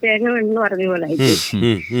നായുടെ അല്ലെ തേങ്ങ എന്ന് പറഞ്ഞ പോലെ ആയിട്ട്.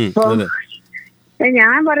 അപ്പൊ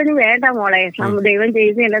ഞാൻ പറഞ്ഞു വേണ്ട മോളെ, ദൈവം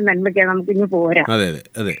ചെയ്യുന്നതെല്ലാം നന്മയ്ക്കാ, നമുക്കിഞ്ഞ് പോരാ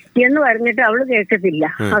എന്ന് പറഞ്ഞിട്ട് അവള് കേൾക്കത്തില്ല.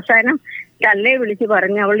 അവസാനം തള്ളയെ വിളിച്ച്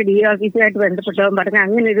പറഞ്ഞു, അവള് ഡി ഓഫീസുമായിട്ട് ബന്ധപ്പെട്ടവൻ പറഞ്ഞു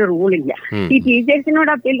അങ്ങനെ ഒരു റൂളില്ല. ഈ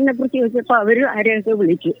ടീച്ചേഴ്സിനോട് അപ്പീലിനെ കുറിച്ച് ചോദിച്ചപ്പോ അവര് ആരെയൊക്കെ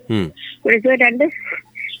വിളിച്ചു 2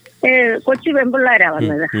 കൊച്ചു പെൺപിള്ളേരാ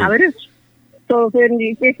വന്നത്. അവര്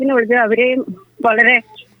ടീച്ചേഴ്സിനെ വിളിച്ച് അവരെയും വളരെ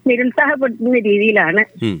നിരുത്സാഹപ്പെടുത്തുന്ന രീതിയിലാണ്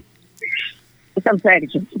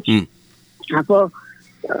സംസാരിച്ചു. അപ്പോ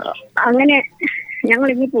അങ്ങനെ ഞങ്ങൾ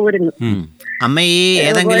ഇനി പോരുന്നു. അമ്മ ഈ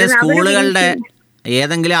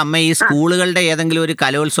സ്കൂളുകളുടെ ഏതെങ്കിലും ഒരു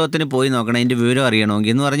കലോത്സവത്തിന് പോയി നോക്കണം, അതിന്റെ വിവരം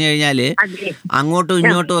അറിയണമെങ്കിൽ. എന്ന് പറഞ്ഞു കഴിഞ്ഞാൽ അങ്ങോട്ടും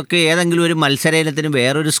ഇങ്ങോട്ടും ഒക്കെ ഏതെങ്കിലും ഒരു മത്സരത്തിന്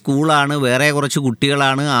വേറൊരു സ്കൂളാണ്, വേറെ കുറച്ച്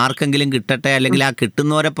കുട്ടികളാണ്, ആർക്കെങ്കിലും കിട്ടട്ടെ അല്ലെങ്കിൽ ആ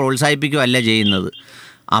കിട്ടുന്നവരെ പ്രോത്സാഹിപ്പിക്കുകയല്ല ചെയ്യുന്നത്.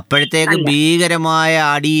 അപ്പോഴത്തേക്ക് ഭീകരമായ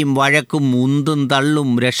അടിയും വഴക്കും ഉന്തും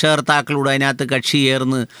തള്ളും, രക്ഷകർത്താക്കളോട് അതിനകത്ത് കക്ഷി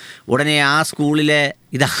ചേർന്ന് ഉടനെ ആ സ്കൂളിലെ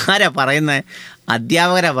ഇതാരാ പറയുന്നത്,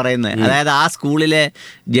 അധ്യാപകരാ പറയുന്നത്. അതായത് ആ സ്കൂളിലെ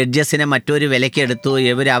ജഡ്ജസിനെ മറ്റൊരു വിലക്കെടുത്തു,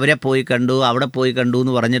 അവരെ പോയി കണ്ടു, അവിടെ പോയി കണ്ടു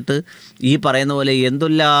എന്ന് പറഞ്ഞിട്ട് ഈ പറയുന്ന പോലെ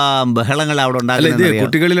എന്തെല്ലാം ബഹളങ്ങൾ അവിടെ ഉണ്ടാകുന്നത്.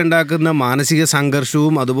 കുട്ടികളിൽ ഉണ്ടാക്കുന്ന മാനസിക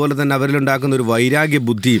സംഘർഷവും അതുപോലെ തന്നെ അവരിലുണ്ടാക്കുന്ന ഒരു വൈരാഗ്യ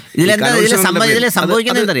ബുദ്ധിയും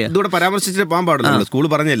സംഭവിക്കുന്നറിയാം. ഇതോടെ പരാമർശിച്ചിട്ട് പോകാൻ പാടില്ല, സ്കൂൾ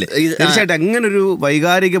പറഞ്ഞല്ലേ. തീർച്ചയായിട്ടും അങ്ങനെ ഒരു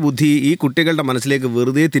വൈകാരിക ബുദ്ധി ഈ കുട്ടികളുടെ മനസ്സിലേക്ക്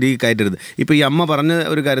വെറുതെ തിരികെ കയറ്റരുത്. ഇപ്പൊ ഈ അമ്മ പറഞ്ഞ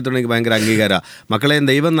ഒരു കാര്യത്തോട് എനിക്ക് ഭയങ്കര അംഗീകാരമാണ്. മക്കളെ,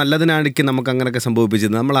 ദൈവം നല്ലതിനാണെങ്കിൽ നമുക്ക് അങ്ങനെയൊക്കെ സംഭവിപ്പിച്ചത്,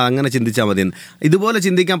 നമ്മൾ അങ്ങനെ ചിന്തിച്ചാൽ മതി. ഇതുപോലെ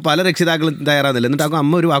ചിന്തിക്കാൻ പല രക്ഷിതാക്കളും തയ്യാറാകുന്നില്ല. എന്നിട്ട്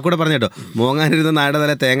അമ്മ ഒരു വാക്കൂടെ പറഞ്ഞേട്ടോ, മോങ്ങാനിരുന്ന നായുടെ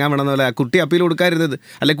തല തേങ്ങാൻ വേണമെന്ന പോലെ കുട്ടി അപ്പീൽ കൊടുക്കാതിരുന്നത്,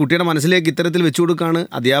 അല്ലെങ്കിൽ കുട്ടിയുടെ മനസ്സിലേക്ക് ഇത്തരത്തിൽ വെച്ചു കൊടുക്കാണ്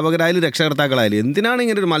അധ്യാപകരായാലും രക്ഷകർത്താക്കളായാലും. എന്തിനാണ്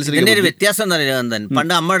ഇങ്ങനെ ഒരു മത്സരം? ഇതിന്റെ ഒരു വ്യത്യാസം എന്താ പറയുക,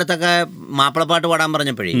 പണ്ട് അമ്മ അടുത്തൊക്കെ മാപ്പിളപ്പാട്ട് പാടാൻ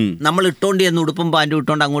പറഞ്ഞപ്പോഴേ നമ്മൾ ഇട്ടോണ്ടി എന്ന് ഉടുപ്പും പാൻറ്റും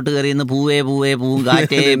ഇട്ടോണ്ട് അങ്ങോട്ട് കയറി ഇന്ന് പൂവേ പൂവേ പൂവും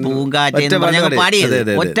കാറ്റേ പൂവും കാറ്റേ എന്ന് പറഞ്ഞൊക്കെ പാടിയത്.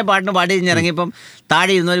 ഒറ്റ പാട്ടിന് പാടി ഇറങ്ങിയപ്പം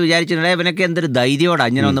താഴെ ഇരുന്നവർ വിചാരിച്ചിട്ടുണ്ടെ ഇവനൊക്കെ എന്തൊരു ധൈര്യോടാ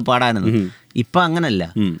ഇങ്ങനെ ഒന്ന് പാടാനെന്ന്. ഇപ്പം അങ്ങനല്ല.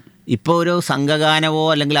 ഇപ്പോൾ ഒരു സംഘഗാനമോ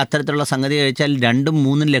അല്ലെങ്കിൽ അത്തരത്തിലുള്ള സംഗതി കഴിച്ചാൽ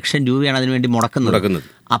 2-3 ലക്ഷം രൂപയാണ് അതിനുവേണ്ടി മുടക്കുന്നത്.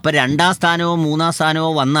 അപ്പൊ 2ാം സ്ഥാനമോ 3ാം സ്ഥാനമോ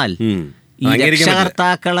വന്നാൽ ഈ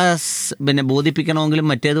രക്ഷകർത്താക്കളെ പിന്നെ ബോധിപ്പിക്കണമെങ്കിലും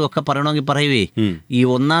മറ്റേതും ഒക്കെ പറയണമെങ്കിൽ പറയുവേ, ഈ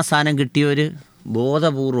 1ാം സ്ഥാനം കിട്ടിയവര്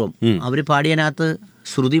ബോധപൂർവം അവര് പാടിയതിനകത്ത്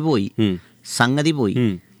ശ്രുതി പോയി, സംഗതി പോയി,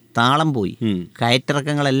 താളം പോയി,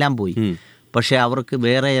 കയറ്റിറക്കങ്ങളെല്ലാം പോയി. പക്ഷെ അവർക്ക്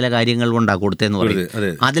വേറെ ചില കാര്യങ്ങൾ കൊണ്ടാ കൊടുത്തേന്ന്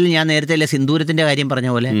പറയും. അതിൽ ഞാൻ നേരത്തെ സിന്ദൂരത്തിന്റെ കാര്യം പറഞ്ഞ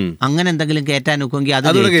പോലെ അങ്ങനെ എന്തെങ്കിലും കയറ്റാൻ നോക്കുമെങ്കിൽ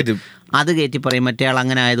അത് കയറ്റി പറയും, മറ്റേ ആൾ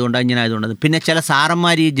അങ്ങനെ ആയതുകൊണ്ട് ഇങ്ങനെ ആയതുകൊണ്ട്. പിന്നെ ചില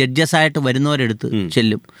സാറന്മാർ ഈ ജഡ്ജസായിട്ട് വരുന്നവരെടുത്ത്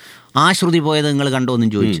ചെല്ലും, ആ ശ്രുതി പോയത് നിങ്ങൾ കണ്ടോന്നും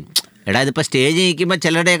ചോദിച്ചു. എടാ, ഇതിപ്പോൾ സ്റ്റേജിൽ നിൽക്കുമ്പോൾ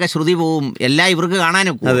ചിലരുടെയൊക്കെ ശ്രുതി പോവും, എല്ലാം ഇവർക്ക്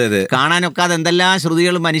കാണാനൊക്കാതെ എന്തെല്ലാം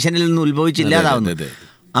ശ്രുതികൾ മനുഷ്യനിൽ നിന്ന് ഉത്ഭവിച്ചില്ലാതാവുന്നത്.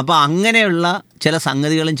 അപ്പോൾ അങ്ങനെയുള്ള ചില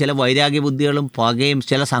സംഗതികളും ചില വൈരാഗ്യ ബുദ്ധികളും പകയും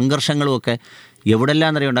ചില സംഘർഷങ്ങളും ഒക്കെ എവിടെല്ലാം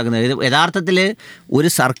എന്നറിയാം ഉണ്ടാക്കുന്നത്. യഥാർത്ഥത്തിൽ ഒരു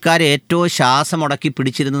സർക്കാർ ഏറ്റവും ശ്വാസമുടക്കി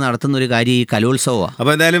പിടിച്ചിരുന്ന് നടത്തുന്ന ഒരു കാര്യം ഈ കലോത്സവമാണ്.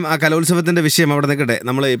 അപ്പോൾ എന്തായാലും ആ കലോത്സവത്തിൻ്റെ വിഷയം അവിടെ നിൽക്കട്ടെ.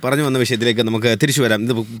 നമ്മൾ പറഞ്ഞു വന്ന വിഷയത്തിലേക്ക് നമുക്ക് തിരിച്ചു വരാം.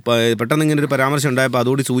 ഇത് പെട്ടെന്ന് ഇങ്ങനെ ഒരു പരാമർശം ഉണ്ടായപ്പോൾ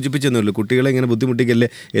അതോട് സൂചിപ്പിച്ചെന്നുള്ളൂ, കുട്ടികളെ ഇങ്ങനെ ബുദ്ധിമുട്ടിക്കല്ലേ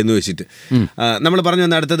എന്ന് വെച്ചിട്ട്. നമ്മൾ പറഞ്ഞു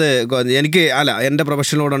വന്ന അടുത്തത്, എൻ്റെ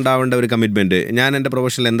പ്രൊഫഷനിലോട് ഉണ്ടാവേണ്ട ഒരു കമ്മിറ്റ്മെൻറ്റ്. ഞാൻ എൻ്റെ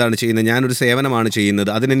പ്രൊഫഷനിൽ എന്താണ് ചെയ്യുന്നത്, ഞാനൊരു സേവനമാണ്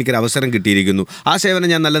ചെയ്യുന്നത്, അതിനെനിക്കൊരു അവസരം കിട്ടിയിരിക്കുന്നു, ആ സേവനം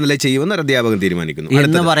ഞാൻ നല്ല നിലയിൽ ചെയ്യുമെന്ന് ഒരു അധ്യാപകൻ തീരുമാനിക്കുന്നു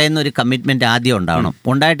എന്ന് പറയുന്ന ഒരു കമ്മിറ്റ്മെൻറ്റ് ആദ്യം ഉണ്ടാവണം.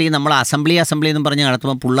 ഉണ്ടായിട്ട് ഈ നമ്മൾ അസംബ്ലി എന്നും പറഞ്ഞ്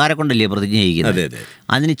നടത്തുമ്പോൾ പിള്ളേരെ കൊണ്ടല്ലേ പ്രതിജ്ഞ ചെയ്യിക്കുന്നത്.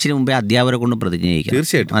 അതിന് ഇച്ചിരി മുമ്പേ അധ്യാപകരെ കൊണ്ട് പ്രതിജ്ഞ ചെയ്യിക്കും.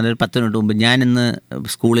 തീർച്ചയായിട്ടും. അതൊരു 10 മിനിറ്റ് മുമ്പ് ഞാൻ ഇന്ന്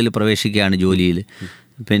സ്കൂളിൽ പ്രവേശിക്കുകയാണ് ജോലിയിൽ,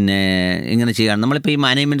 പിന്നെ ഇങ്ങനെ ചെയ്യണം. നമ്മളിപ്പോൾ ഈ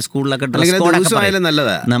മാനേജ്മെന്റ് സ്കൂളിലൊക്കെ ഡ്രസ്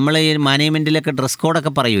കോഡൊക്കെ നമ്മൾ ഈ മാനേജ്മെന്റിലൊക്കെ ഡ്രസ്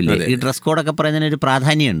കോഡൊക്കെ പറയൂലേ, ഈ ഡ്രസ് കോഡൊക്കെ പറയുന്നതിന് ഒരു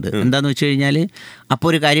പ്രാധാന്യമുണ്ട്. എന്താണെന്ന് വെച്ച് കഴിഞ്ഞാൽ അപ്പോൾ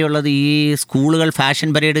ഒരു കാര്യമുള്ളത്, ഈ സ്കൂളുകൾ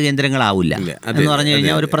ഫാഷൻ പരേഡ് കേന്ദ്രങ്ങളാവില്ല എന്ന് പറഞ്ഞു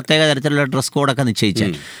കഴിഞ്ഞാൽ ഒരു പ്രത്യേക തരത്തിലുള്ള ഡ്രസ് കോഡൊക്കെ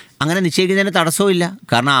നിശ്ചയിച്ചാൽ അങ്ങനെ നിശ്ചയിക്കുന്നതിന് തടസ്സമില്ല.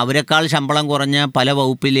 കാരണം അവരെക്കാൾ ശമ്പളം കുറഞ്ഞ പല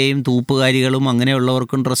വകുപ്പിലെയും തൂപ്പുകാരികളും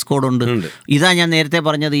അങ്ങനെയുള്ളവർക്കും ഡ്രസ് കോഡുണ്ട്. ഇതാ ഞാൻ നേരത്തെ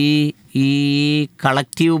പറഞ്ഞത്, ഈ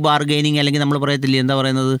കളക്റ്റീവ് ബാർഗെയിനിങ് അല്ലെങ്കിൽ നമ്മൾ പറയത്തില്ലേ, എന്താ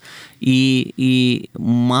പറയുന്നത്, ഈ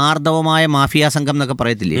മാർദ്ദവമായ മാഫിയ സംഘം എന്നൊക്കെ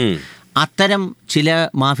പറയത്തില്ലേ, അത്തരം ചില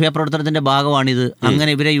മാഫിയ പ്രവർത്തനത്തിൻ്റെ ഭാഗമാണിത്.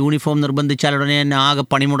 അങ്ങനെ ഇവരെ യൂണിഫോം നിർബന്ധിച്ചാൽ ഉടനെ തന്നെ ആകെ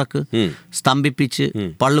പണിമുടക്ക്, സ്തംഭിപ്പിച്ച്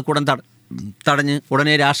പള്ളിക്കൂടം തടഞ്ഞ്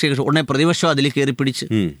ഉടനെ രാഷ്ട്രീയ ഉടനെ പ്രതിപക്ഷം അതിൽ കയറി പിടിച്ച്,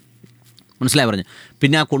 മനസ്സിലായി പറഞ്ഞു.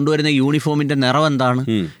 പിന്നെ ആ കൊണ്ടുവരുന്ന യൂണിഫോമിൻ്റെ നിറം എന്താണ്,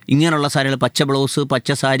 ഇങ്ങനെയുള്ള സാരികൾ, പച്ച ബ്ലൗസ്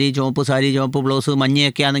പച്ച സാരി, ചുവപ്പ് സാരി ചുവപ്പ് ബ്ലൗസ്,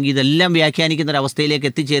 മഞ്ഞയൊക്കെ ആണെങ്കിൽ ഇതെല്ലാം വ്യാഖ്യാനിക്കുന്ന ഒരു അവസ്ഥയിലേക്ക്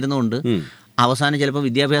എത്തിച്ചേരുന്നതുകൊണ്ട് അവസാനം ചിലപ്പോൾ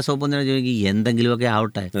വിദ്യാഭ്യാസ വകുപ്പ് ചോദിക്കും എന്തെങ്കിലുമൊക്കെ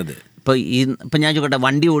ആവട്ടെ. ഇപ്പം ഞാൻ ചോദിക്കട്ടെ,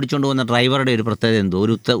 വണ്ടി ഓടിച്ചുകൊണ്ട് പോകുന്ന ഡ്രൈവറുടെ ഒരു പ്രത്യേകത എന്തോ,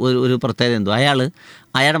 ഒരു പ്രത്യേകത എന്തോ,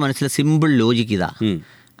 അയാളുടെ മനസ്സിൽ സിമ്പിൾ ലോജിക്ക് ഇതാ,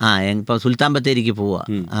 ഇപ്പോൾ സുൽത്താൻ ബത്തേരിക്ക് പോവാ,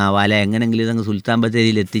 വാല എങ്ങനെങ്കിലും ഇതങ്ങ് സുൽത്താൻ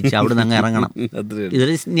ബത്തേരിയിൽ എത്തിച്ച് അവിടെ നിന്ന് അങ്ങ് ഇറങ്ങണം.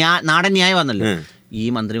 ഇതൊരു നാടൻ ന്യായം വന്നല്ലോ. ഈ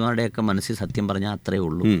മന്ത്രിമാരുടെയൊക്കെ മനസ്സിൽ സത്യം പറഞ്ഞാൽ അത്രേ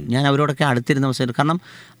ഉള്ളൂ. ഞാൻ അവരോടൊക്കെ അടുത്തിരുന്ന അവസരം, കാരണം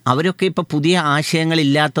അവരൊക്കെ ഇപ്പൊ പുതിയ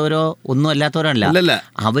ആശയങ്ങളില്ലാത്തവരോ ഒന്നും അല്ലാത്തവരല്ല,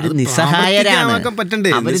 അവർ നിസ്സഹായരാണ്.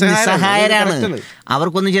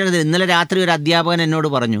 അവർക്കൊന്നും ചെയ്യരുത്. ഇന്നലെ രാത്രി ഒരു അധ്യാപകൻ എന്നോട്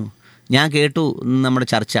പറഞ്ഞു, ഞാൻ കേട്ടു നമ്മുടെ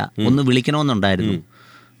ചർച്ച, ഒന്ന് വിളിക്കണമെന്നുണ്ടായിരുന്നു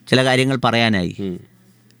ചില കാര്യങ്ങൾ പറയാനായി.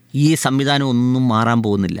 ഈ സംവിധാനം ഒന്നും മാറാൻ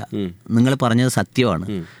പോകുന്നില്ല, നിങ്ങൾ പറഞ്ഞത് സത്യമാണ്,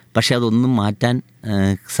 പക്ഷെ അതൊന്നും മാറ്റാൻ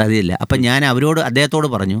സാധ്യതയില്ല. അപ്പം ഞാൻ അദ്ദേഹത്തോട്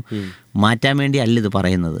പറഞ്ഞു, മാറ്റാൻ വേണ്ടി അല്ല ഇത്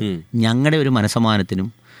പറയുന്നത്, ഞങ്ങളുടെ ഒരു മനസ്സമാനത്തിനും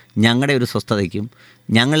ഞങ്ങളുടെ ഒരു സ്വസ്ഥതയ്ക്കും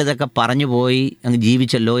ഞങ്ങളിതൊക്കെ പറഞ്ഞു പോയി അങ്ങ്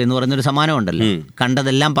ജീവിച്ചല്ലോ എന്ന് പറയുന്നൊരു സമാനമുണ്ടല്ലോ,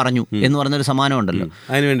 കണ്ടതെല്ലാം പറഞ്ഞു എന്ന് പറയുന്നൊരു സമാനമുണ്ടല്ലോ,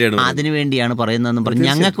 അതിനു വേണ്ടിയാണ് പറയുന്നതെന്ന് പറഞ്ഞു.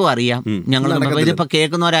 ഞങ്ങൾക്കും അറിയാം, ഞങ്ങൾ ഇതിപ്പോൾ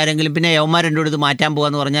കേൾക്കുന്നവരാരെങ്കിലും പിന്നെ യവന്മാരെൻ്റെ ഇത് മാറ്റാൻ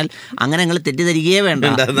പോകാന്ന് പറഞ്ഞാൽ അങ്ങനെ ഞങ്ങൾ തെറ്റിദ്ധരിക്കുകയേ വേണ്ട,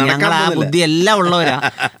 ഞങ്ങൾ ആ ബുദ്ധി എല്ലാം ഉള്ളവരാ.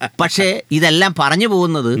 പക്ഷേ ഇതെല്ലാം പറഞ്ഞു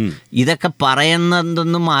പോകുന്നത് ഇതൊക്കെ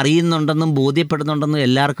പറയുന്നതെന്നും അറിയുന്നുണ്ടെന്നും ബോധ്യപ്പെടുന്നുണ്ടെന്നും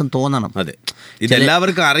എല്ലാവർക്കും തോന്നണം. അതെ,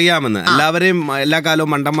 ഇതെല്ലാവർക്കും അറിയാമെന്ന്, എല്ലാവരെയും എല്ലാ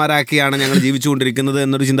കാലവും മണ്ടന്മാരാക്കിയാണ് ഞങ്ങൾ ജീവിച്ചുകൊണ്ടിരിക്കുന്നത്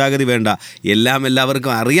എന്നൊരു ചിന്താഗതി വേണ്ട. എല്ലാവർക്കും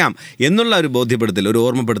അറിയാം എന്നുള്ള ഒരു ബോധ്യപ്പെടുത്തൽ, ഒരു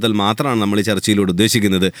ഓർമ്മപ്പെടുത്തൽ മാത്രമാണ് നമ്മൾ ഈ ചർച്ചയിലൂടെ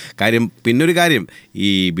ഉദ്ദേശിക്കുന്നത്. കാര്യം പിന്നൊരു കാര്യം, ഈ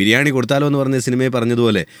ബിരിയാണി കൊടുത്താലോ എന്ന് പറഞ്ഞ സിനിമയിൽ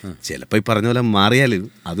പറഞ്ഞതുപോലെ ചിലപ്പോൾ ഈ പറഞ്ഞ പോലെ മാറിയാലും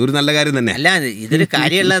അതൊരു നല്ല കാര്യം തന്നെ അല്ല. ഇതൊരു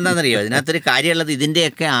കാര്യമുള്ളത് എന്താണെന്നറിയോ, ഇതിനകത്തൊരു കാര്യമുള്ളത്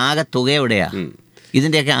ഇതിൻ്റെയൊക്കെ ആകെ തുക എവിടെയാണ്,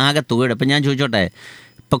 ഇതിൻ്റെയൊക്കെ ആകെ തുകയുടെ. ഇപ്പം ഞാൻ ചോദിച്ചോട്ടെ,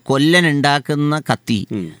 ഇപ്പം കൊല്ലൻ ഉണ്ടാക്കുന്ന കത്തി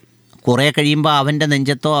കുറെ കഴിയുമ്പോൾ അവന്റെ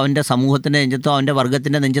നെഞ്ചത്തോ അവന്റെ സമൂഹത്തിന്റെ നെഞ്ചത്തോ അവന്റെ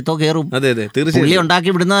വർഗത്തിന്റെ നെഞ്ചത്തോ കയറും. പുള്ളി ഉണ്ടാക്കി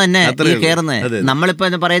വിടുന്നത് തന്നെ ഈ കയറുന്നത്. നമ്മളിപ്പോ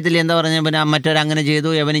പറയത്തില്ല, എന്താ പറഞ്ഞ പിന്നെ മറ്റൊരങ്ങനെ ചെയ്തു,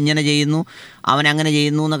 അവൻ ഇങ്ങനെ ചെയ്യുന്നു, അവൻ അങ്ങനെ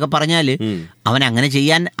ചെയ്യുന്നു എന്നൊക്കെ പറഞ്ഞാല് അവൻ അങ്ങനെ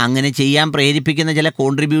ചെയ്യാൻ പ്രേരിപ്പിക്കുന്ന ചില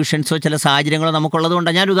കോൺട്രിബ്യൂഷൻസോ ചില സാഹചര്യങ്ങളോ നമുക്കുള്ളത്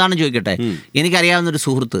കൊണ്ടാണ്. ഞാനൊരു ഉദാഹരണം ചോദിക്കട്ടെ. എനിക്കറിയാവുന്ന ഒരു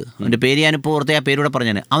സുഹൃത്ത്, അവന്റെ പേര് ഞാനിപ്പോൾ ഓർത്ത ആ പേരൂടെ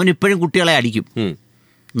പറഞ്ഞാൽ, അവൻ ഇപ്പോഴും കുട്ടികളെ അടിക്കും,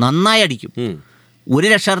 നന്നായി അടിക്കും. ഒരു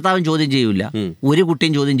രക്ഷകർത്താവും ചോദ്യം ചെയ്യൂല, ഒരു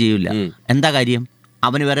കുട്ടിയും ചോദ്യം ചെയ്യൂല. എന്താ കാര്യം?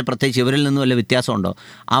 അവന് വേറെ പ്രത്യേകിച്ച് ഇവരിൽ നിന്നും വല്ല വ്യത്യാസമുണ്ടോ?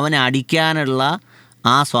 അവനെ അടിക്കാനുള്ള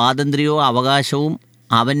ആ സ്വാതന്ത്ര്യവും അവകാശവും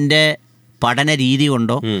അവൻ്റെ പഠന രീതി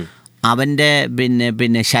കൊണ്ടോ അവൻ്റെ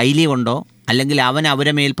പിന്നെ ശൈലി കൊണ്ടോ അല്ലെങ്കിൽ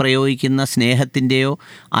അവരെ മേൽ പ്രയോഗിക്കുന്ന സ്നേഹത്തിൻ്റെയോ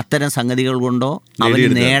അത്തരം സംഗതികൾ കൊണ്ടോ അവന്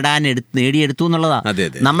നേടിയെടുത്തു എന്നുള്ളതാണ്.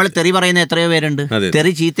 നമ്മൾ തെറി പറയുന്ന എത്രയോ പേരുണ്ട്,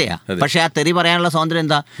 തെറി ചീത്തയാ, പക്ഷെ ആ തെറി പറയാനുള്ള സ്വാതന്ത്ര്യം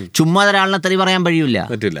എന്താ? ചുമ്മാ ഒരാളിനെ തെറി പറയാൻ കഴിയില്ല.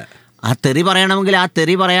 ആ തെറി പറയണമെങ്കിൽ ആ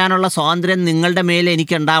തെറി പറയാനുള്ള സ്വാതന്ത്ര്യം നിങ്ങളുടെ മേലെ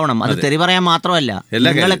എനിക്ക് ഉണ്ടാവണം. അത് തെറി പറയാൻ മാത്രമല്ല,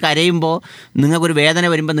 നിങ്ങൾ കരയുമ്പോൾ നിങ്ങൾക്കൊരു വേദന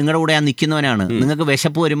വരുമ്പോൾ നിങ്ങളുടെ കൂടെ ഞാൻ നിൽക്കുന്നവനാണ്, നിങ്ങൾക്ക്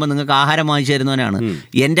വിശപ്പ് വരുമ്പോൾ നിങ്ങൾക്ക് ആഹാരം വാങ്ങിച്ചു തരുന്നവനാണ്,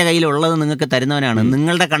 എൻ്റെ കയ്യിലുള്ളത് നിങ്ങൾക്ക് തരുന്നവനാണ്.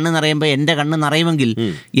 നിങ്ങളുടെ കണ്ണ് നിറയുമ്പോൾ എൻ്റെ കണ്ണ് നിറയുമെങ്കിൽ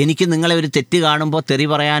എനിക്ക് നിങ്ങളെ ഒരു തെറ്റ് കാണുമ്പോൾ തെറി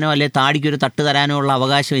പറയാനോ അല്ലെങ്കിൽ താടിക്കൊരു തട്ട് തരാനോ ഉള്ള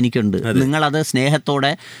അവകാശം എനിക്കുണ്ട്. നിങ്ങളത്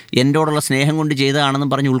സ്നേഹത്തോടെ എന്നോടുള്ള സ്നേഹം കൊണ്ട്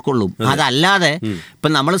ചെയ്തതാണെന്നും പറഞ്ഞ് ഉൾക്കൊള്ളും. അതല്ലാതെ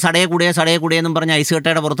ഇപ്പം നമ്മൾ സടയെ കൂടിയെന്നും പറഞ്ഞ് ഐസ്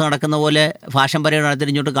കട്ടയുടെ പുറത്ത് നടക്കുന്ന പോലെ ഫാഷൻ പരേഡ്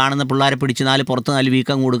നടത്തിരിഞ്ഞോട്ട് കാണുന്ന പിള്ളേരെ പിടിച്ച് പുറത്ത് 4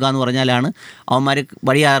 വീക്കം കൊടുക്കുക എന്ന് പറഞ്ഞാലാണ് അവന്മാർ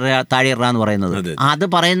വഴി താഴെ ഇറാന്ന് പറയുന്നത്. അത്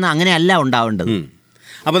പറയുന്ന അങ്ങനെയല്ല ഉണ്ടാവേണ്ടത്.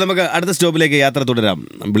 അപ്പോൾ നമുക്ക് അടുത്ത സ്റ്റോപ്പിലേക്ക് യാത്ര തുടരാം.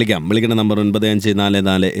 വിളിക്കേണ്ട നമ്പർ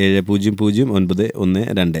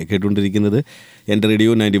 9544700912. കേട്ടുകൊണ്ടിരിക്കുന്നത് എൻ്റെ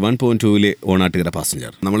റേഡിയോ 91.2 ഓണാട്ടുകര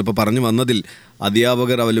പാസഞ്ചർ. നമ്മളിപ്പോൾ പറഞ്ഞു വന്നതിൽ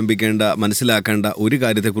അധ്യാപകർ അവലംബിക്കേണ്ട മനസ്സിലാക്കേണ്ട ഒരു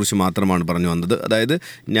കാര്യത്തെക്കുറിച്ച് മാത്രമാണ് പറഞ്ഞു വന്നത്. അതായത്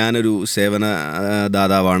ഞാനൊരു സേവന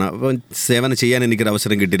ദാതാവാണ്, അപ്പോൾ സേവനം ചെയ്യാൻ എനിക്കൊരു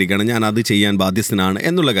അവസരം കിട്ടിയിരിക്കുകയാണ്, ഞാൻ അത് ചെയ്യാൻ ബാധ്യസ്ഥനാണ്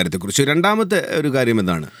എന്നുള്ള കാര്യത്തെക്കുറിച്ച്. രണ്ടാമത്തെ ഒരു കാര്യം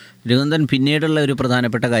എന്താണ് രഘുനന്ദൻ? പിന്നീടുള്ള ഒരു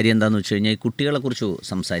പ്രധാനപ്പെട്ട കാര്യം എന്താണെന്ന് വെച്ച് കഴിഞ്ഞാൽ കുട്ടികളെക്കുറിച്ച്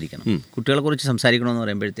സംസാരിക്കണം. കുട്ടികളെക്കുറിച്ച് സംസാരിക്കണമെന്ന്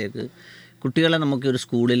പറയുമ്പോഴത്തേക്ക് കുട്ടികളെ നമുക്ക് ഒരു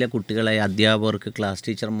സ്കൂളിലെ കുട്ടികളെ അധ്യാപകർക്ക്, ക്ലാസ്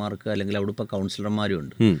ടീച്ചർമാർക്ക് അല്ലെങ്കിൽ അവിടെ ഇപ്പോൾ കൗൺസിലർമാരും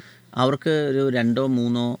ഉണ്ട്, അവർക്ക് ഒരു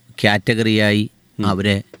 2-3 കാറ്റഗറിയായി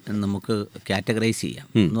അവരെ നമുക്ക് കാറ്റഗറൈസ് ചെയ്യാം.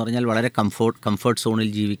 എന്ന് പറഞ്ഞാൽ വളരെ കംഫർട്ട് സോണിൽ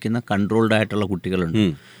ജീവിക്കുന്ന കൺട്രോൾഡ് ആയിട്ടുള്ള കുട്ടികളുണ്ട്,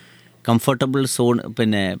 കംഫർട്ടബിൾ സോൺ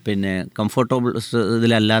പിന്നെ കംഫർട്ടബിൾ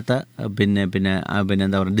ഇതിലല്ലാത്ത പിന്നെ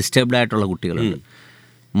എന്താ പറയുക ഡിസ്റ്റർബ്ഡ് ആയിട്ടുള്ള കുട്ടികളുണ്ട്,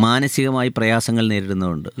 മാനസികമായി പ്രയാസങ്ങൾ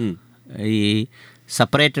നേരിടുന്നതുണ്ട്, ഈ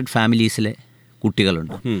സെപ്പറേറ്റഡ് ഫാമിലീസിലെ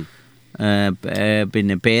കുട്ടികളുണ്ട്,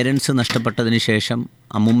 പിന്നെ പേരൻസ് നഷ്ടപ്പെട്ടതിന് ശേഷം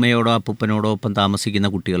അമ്മുമ്മയോടോ അപ്പൂപ്പനോടോ ഒപ്പം താമസിക്കുന്ന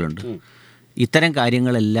കുട്ടികളുണ്ട്. ഇത്തരം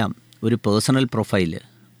കാര്യങ്ങളെല്ലാം ഒരു പേഴ്സണൽ പ്രൊഫൈല്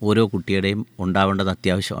ഓരോ കുട്ടിയുടെയും ഉണ്ടാവേണ്ടത്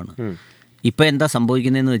അത്യാവശ്യമാണ്. ഇപ്പോൾ എന്താ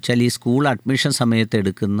സംഭവിക്കുന്നതെന്ന് വെച്ചാൽ ഈ സ്കൂൾ അഡ്മിഷൻ സമയത്ത്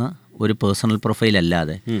എടുക്കുന്ന ഒരു പേഴ്സണൽ പ്രൊഫൈൽ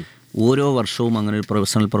അല്ലാതെ ഓരോ വർഷവും അങ്ങനെ ഒരു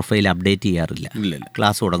പേഴ്സണൽ പ്രൊഫൈൽ അപ്ഡേറ്റ് ചെയ്യാറില്ല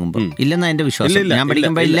ക്ലാസ് തുടങ്ങുമ്പോൾ. ഇല്ലെന്നാണ് എൻ്റെ വിശ്വാസം. ഞാൻ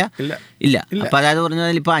പഠിക്കുമ്പോൾ ഇല്ല. അപ്പോൾ അതായത്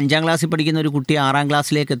പറഞ്ഞാൽ ഇപ്പോൾ 5ാം ക്ലാസ്സിൽ പഠിക്കുന്ന ഒരു കുട്ടി 6ാം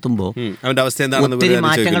ക്ലാസ്സിലേക്ക് എത്തുമ്പോൾ ഒത്തിരി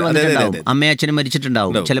മാറ്റങ്ങൾ വന്നിട്ടുണ്ടാവും. അമ്മയും അച്ഛനും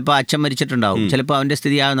മരിച്ചിട്ടുണ്ടാവും, ചിലപ്പോൾ അച്ഛൻ മരിച്ചിട്ടുണ്ടാവും, ചിലപ്പോൾ അവൻ്റെ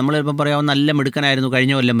സ്ഥിതി നമ്മളിപ്പം പറയാവും നല്ല മിടുക്കനായിരുന്നു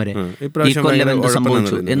കഴിഞ്ഞ കൊല്ലം വരെ, ഈ കൊല്ലം എന്ത്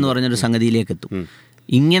സംഭവിച്ചു എന്ന് പറഞ്ഞൊരു സംഗതിയിലേക്ക് എത്തും.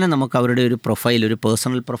 ഇങ്ങനെ നമുക്ക് അവരുടെ ഒരു പ്രൊഫൈൽ, ഒരു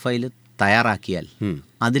പേഴ്സണൽ പ്രൊഫൈൽ തയ്യാറാക്കിയാൽ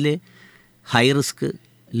അതിൽ high risk,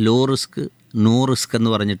 low risk, no risk എന്ന്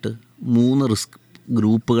പറഞ്ഞിട്ട് 3 റിസ്ക്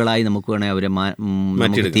ഗ്രൂപ്പുകളായി നമുക്ക് വേണമെങ്കിൽ അവരെ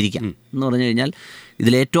നമുക്ക് തിരിക്കാം. എന്ന് പറഞ്ഞു കഴിഞ്ഞാൽ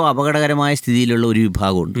ഇതിലേറ്റവും അപകടകരമായ സ്ഥിതിയിലുള്ള ഒരു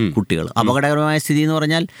വിഭാഗമുണ്ട് കുട്ടികൾ. അപകടകരമായ സ്ഥിതി എന്ന്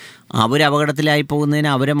പറഞ്ഞാൽ അവർ അപകടത്തിലായി പോകുന്നതിന്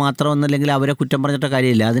അവരെ മാത്രമെന്നല്ലെങ്കിൽ അവരെ കുറ്റം പറഞ്ഞിട്ട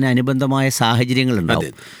കാര്യമില്ല, അതിന് അനുബന്ധമായ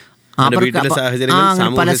സാഹചര്യങ്ങളുണ്ടാവും.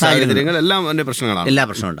 പല സാഹചര്യങ്ങളും എല്ലാ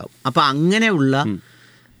പ്രശ്നവും ഉണ്ടാവും. അപ്പോൾ അങ്ങനെയുള്ള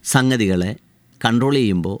സംഗതികളെ കൺട്രോൾ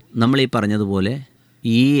ചെയ്യുമ്പോൾ നമ്മൾ ഈ പറഞ്ഞതുപോലെ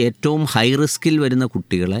ഈ ഏറ്റവും ഹൈ റിസ്കിൽ വരുന്ന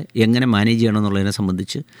കുട്ടികളെ എങ്ങനെ മാനേജ് ചെയ്യണം എന്നുള്ളതിനെ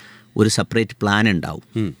സംബന്ധിച്ച് ഒരു സെപ്പറേറ്റ് പ്ലാൻ ഉണ്ടാവും.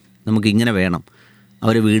 നമുക്കിങ്ങനെ വേണം,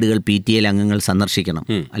 അവരെ വീടുകൾ PTA അംഗങ്ങൾ സന്ദർശിക്കണം,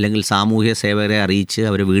 അല്ലെങ്കിൽ സാമൂഹ്യ സേവകരെ അറിയിച്ച്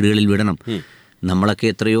അവരെ വീടുകളിൽ വിടണം. നമ്മളൊക്കെ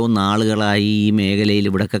എത്രയോ നാളുകളായി ഈ മേഖലയിൽ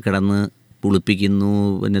ഇവിടെയൊക്കെ കിടന്ന് കുളിപ്പിക്കുന്നു,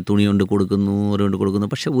 പിന്നെ തുണി കൊണ്ട് കൊടുക്കുന്നു, ഓരോണ്ട് കൊടുക്കുന്നു.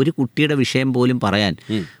 പക്ഷെ ഒരു കുട്ടിയുടെ വിഷയം പോലും പറയാൻ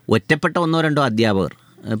ഒറ്റപ്പെട്ട 1-2 അധ്യാപകർ,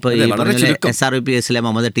 ഇപ്പോൾ ഈ പറഞ്ഞ SRVPSലെ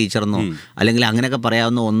മമത ടീച്ചറെന്നോ അല്ലെങ്കിൽ അങ്ങനെയൊക്കെ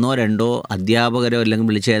പറയാവുന്ന 1-2 അധ്യാപകരോ അല്ലെങ്കിൽ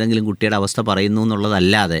വിളിച്ച ഏതെങ്കിലും കുട്ടിയുടെ അവസ്ഥ പറയുന്നു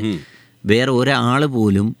എന്നുള്ളതല്ലാതെ വേറെ ഒരാൾ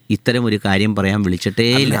പോലും ഇത്തരം ഒരു കാര്യം പറയാൻ വിളിച്ചിട്ടേ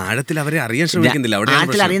ഇല്ല. ആഴത്തിൽ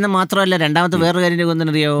അറിയുന്ന മാത്രമല്ല, രണ്ടാമത്തെ വേറൊരു കാര്യം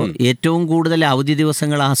എന്തെന്നറിയോ, ഏറ്റവും കൂടുതൽ അവധി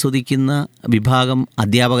ദിവസങ്ങൾ ആസ്വദിക്കുന്ന വിഭാഗം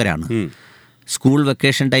അധ്യാപകരാണ്. സ്കൂൾ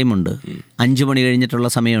വെക്കേഷൻ ടൈമുണ്ട്, 5 മണി കഴിഞ്ഞിട്ടുള്ള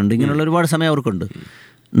സമയമുണ്ട്, ഇങ്ങനെയുള്ള ഒരുപാട് സമയം അവർക്കുണ്ട്.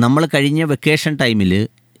 നമ്മൾ കഴിഞ്ഞ വെക്കേഷൻ ടൈമിൽ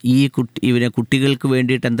ഈ കുട്ടികൾക്ക്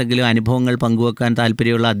വേണ്ടിയിട്ട് എന്തെങ്കിലും അനുഭവങ്ങൾ പങ്കുവെക്കാൻ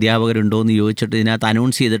താല്പര്യമുള്ള അധ്യാപകരുണ്ടോ എന്ന് ചോദിച്ചിട്ട് ഇതിനകത്ത്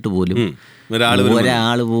അനൗൺസ് ചെയ്തിട്ട് പോലും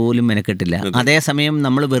ഒരാൾ പോലും മെനക്കെട്ടില്ല. അതേസമയം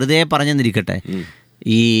നമ്മൾ വെറുതെ പറഞ്ഞെന്നിരിക്കട്ടെ,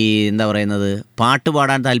 ഈ എന്താ പറയുന്നത്, പാട്ട്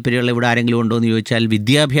പാടാൻ താല്പര്യമുള്ള ഇവിടെ ആരെങ്കിലും ഉണ്ടോ എന്ന് ചോദിച്ചാൽ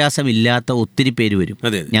വിദ്യാഭ്യാസം ഇല്ലാത്ത ഒത്തിരി പേര് വരും.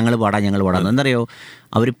 ഞങ്ങൾ പാടാം എന്തറിയോ,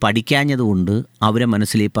 അവർ പഠിക്കാഞ്ഞതുകൊണ്ട് അവരെ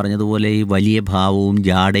മനസ്സിൽ ഈ പറഞ്ഞതുപോലെ ഈ വലിയ ഭാവവും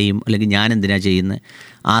ജാടയും, അല്ലെങ്കിൽ ഞാൻ എന്തിനാ ചെയ്യുന്നത്,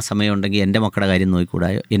 ആ സമയം ഉണ്ടെങ്കിൽ എൻ്റെ മക്കളുടെ കാര്യം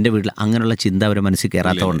നോക്കിക്കൂടായോ, എൻ്റെ വീട്ടിൽ, അങ്ങനെയുള്ള ചിന്ത അവരെ മനസ്സിൽ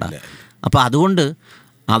കയറാത്തതുകൊണ്ടാണ്. അപ്പോൾ അതുകൊണ്ട്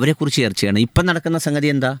അവരെക്കുറിച്ച് ചർച്ച ചെയ്യണം. ഇപ്പം നടക്കുന്ന സംഗതി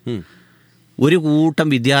എന്താ, ഒരു കൂട്ടം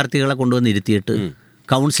വിദ്യാർത്ഥികളെ കൊണ്ടുവന്ന് ഇരുത്തിയിട്ട്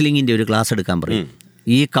കൗൺസിലിങ്ങിൻ്റെ ഒരു ക്ലാസ് എടുക്കാൻ പറയും.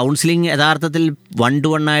 ഈ കൗൺസിലിംഗ് യഥാർത്ഥത്തിൽ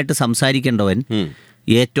 1-to-1 ആയിട്ട് സംസാരിക്കേണ്ടവൻ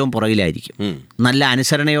ഏറ്റവും പുറകിലായിരിക്കും. നല്ല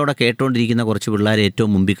അനുസരണയോടെ കേട്ടുകൊണ്ടിരിക്കുന്ന കുറച്ച് പിള്ളേർ ഏറ്റവും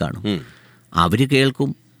മുമ്പിൽ കാണും. അവർ കേൾക്കും,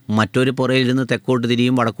 മറ്റൊരു പുറയിലിരുന്ന് തെക്കോട്ട്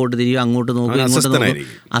തിരിയും, വടക്കോട്ട് തിരിയും, അങ്ങോട്ട് നോക്കും, ഇങ്ങോട്ട് നോക്കും,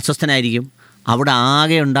 അസ്വസ്ഥനായിരിക്കും. അവിടെ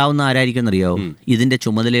ആകെ ഉണ്ടാവുന്ന ആരായിരിക്കും എന്നറിയാവോ, ഇതിൻ്റെ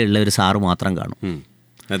ചുമതലയുള്ള ഒരു സാറ് മാത്രം കാണും.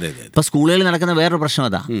 ഇപ്പം സ്കൂളുകളിൽ നടക്കുന്ന വേറൊരു പ്രശ്നം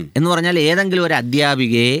അതാ എന്ന് പറഞ്ഞാൽ, ഏതെങ്കിലും ഒരു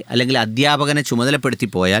അധ്യാപികയെ അല്ലെങ്കിൽ അധ്യാപകനെ ചുമതലപ്പെടുത്തി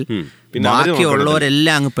പോയാൽ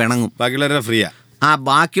ബാക്കിയുള്ളവരെല്ലാം അങ്ങ് പിണങ്ങും.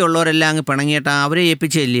 ബാക്കിയുള്ളവരെല്ലാം അങ്ങ് പിണങ്ങിയിട്ട് അവരെ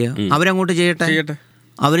ഏൽപ്പിച്ചില്ലയോ, അവരങ്ങോട്ട് ചെയ്യട്ടെ,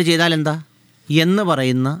 അവർ ചെയ്താൽ എന്താ എന്ന്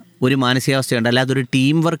പറയുന്ന ഒരു മാനസികാവസ്ഥയുണ്ട്. അല്ലാതെ ഒരു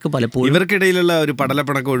ടീം വർക്ക് പലപ്പോഴും ഇവർക്കിടയിലുള്ള ഒരു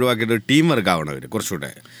പടലപ്പിണക്കം ഒഴിവാക്കിയിട്ട് ടീം വർക്ക് ആവണം. അവർ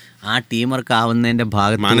കുറച്ചുകൂടെ ആ ടീം വർക്ക് ആവുന്നതിൻ്റെ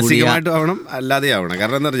ഭാഗത്ത് മാനസികമായിട്ടും ആവണം, അല്ലാതെ ആവണം.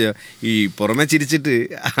 കാരണം എന്താ പറയുക, ഈ പുറമെ ചിരിച്ചിട്ട്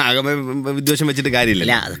ആകമേ വിദ്വേഷം വെച്ചിട്ട്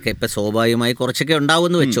കാര്യമില്ല. അതൊക്കെ ഇപ്പം സ്വാഭാവികമായി കുറച്ചൊക്കെ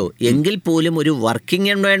ഉണ്ടാവുമെന്ന് വെച്ചോ, എങ്കിൽ പോലും ഒരു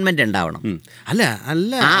വർക്കിംഗ് എൻവയോൺമെന്റ് ഉണ്ടാവണം.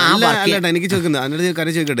 എനിക്ക് ചോദിക്കുന്നത് അതിനോട്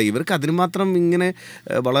കാര്യം ചോദിക്കട്ടെ, ഇവർക്ക് അതിന് മാത്രം ഇങ്ങനെ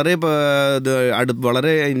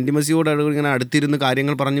വളരെ ഇൻറ്റിമസിയോടെ ഇങ്ങനെ അടുത്തിരുന്ന്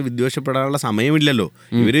കാര്യങ്ങൾ പറഞ്ഞ് വിദ്വേഷപ്പെടാനുള്ള സമയമില്ലല്ലോ.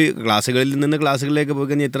 ഇവര് ക്ലാസ്സുകളിൽ നിന്ന് ക്ലാസ്സുകളിലേക്ക് പോയി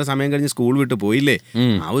കഴിഞ്ഞാൽ ഇത്ര സമയം കഴിഞ്ഞ് സ്കൂൾ വിട്ട് പോയില്ലേ,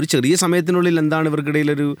 ആ ഒരു ചെറിയ സമയത്തിനുള്ളിൽ എന്താണ്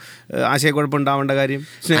ഇവർക്കിടയിലൊരു ആശയക്കുഴപ്പം ഉണ്ടാവേണ്ട കാര്യം?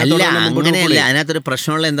 അല്ല, അങ്ങനെയല്ല. അതിനകത്തൊരു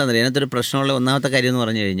പ്രശ്നമുള്ള എന്താണെന്ന് അറിയാം, അതിനകത്തൊരു പ്രശ്നമുള്ള ഒന്നാമത്തെ കാര്യം എന്ന്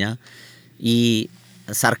പറഞ്ഞു കഴിഞ്ഞാൽ, ഈ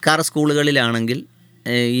സർക്കാർ സ്കൂളുകളിലാണെങ്കിൽ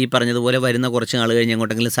ഈ പറഞ്ഞതുപോലെ വരുന്ന കുറച്ച് നാൾ കഴിഞ്ഞ്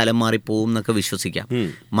എങ്ങോട്ടെങ്കിലും സ്ഥലം മാറിപ്പോവും എന്നൊക്കെ വിശ്വസിക്കാം.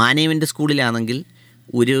 മാനേജ്മെൻറ്റ് സ്കൂളിലാണെങ്കിൽ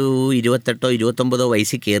ഒരു 28-29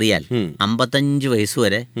 വയസ്സിൽ കയറിയാൽ 55 വയസ്സ്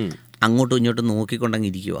വരെ അങ്ങോട്ടും ഇങ്ങോട്ടും നോക്കിക്കൊണ്ടങ്ങ്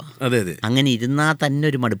ഇരിക്കുക. അങ്ങനെ ഇരുന്നാൽ തന്നെ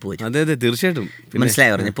ഒരു മടുപ്പ് വരും. അതെ, തീർച്ചയായിട്ടും.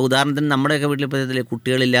 മനസ്സിലായി പറഞ്ഞു. ഇപ്പോൾ ഉദാഹരണത്തിന് നമ്മുടെയൊക്കെ വീട്ടിൽ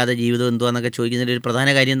കുട്ടികളില്ലാതെ ജീവിതം എന്തുവാന്നൊക്കെ ചോദിക്കുന്നതിൽ ഒരു പ്രധാന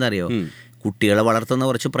കാര്യം എന്താ അറിയോ, കുട്ടികളെ വളർത്തുന്ന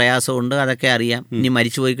കുറച്ച് പ്രയാസമുണ്ട്, അതൊക്കെ അറിയാം. ഇനി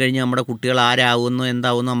മരിച്ചു പോയി കഴിഞ്ഞാൽ നമ്മുടെ കുട്ടികൾ ആരാകുന്നു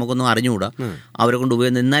എന്താവുന്നു നമുക്കൊന്നും അറിഞ്ഞുകൂടാ, അവരെ കൊണ്ട്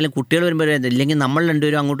ഉപയോഗിക്കുന്നത്. എന്നാലും കുട്ടികൾ വരുമ്പോൾ ഇല്ലെങ്കിൽ നമ്മൾ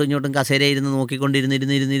രണ്ടുപേരും അങ്ങോട്ടും ഇങ്ങോട്ടും കസേരയിരുന്ന്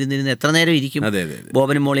നോക്കിക്കൊണ്ടിരുന്നിരുന്നിരുന്നിരുന്നിരുന്ന് എത്ര നേരം ഇരിക്കും,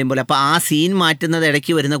 ബോബനും മോളിയും പോലെ. അപ്പോൾ ആ സീൻ മാറ്റുന്നത്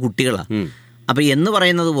ഇടയ്ക്ക് വരുന്ന കുട്ടികളാണ്. അപ്പോൾ എന്ന്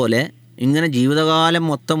പറയുന്നത് പോലെ ഇങ്ങനെ ജീവിതകാലം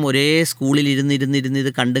മൊത്തം ഒരേ സ്കൂളിൽ ഇരുന്നിരുന്നിരുന്ന് ഇത്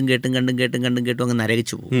കണ്ടും കേട്ടും അങ്ങ്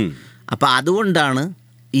നരകിച്ചു പോകും. അപ്പം അതുകൊണ്ടാണ്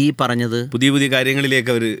ഈ പറഞ്ഞത് പുതിയ പുതിയ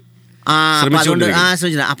കാര്യങ്ങളിലേക്ക് അവർ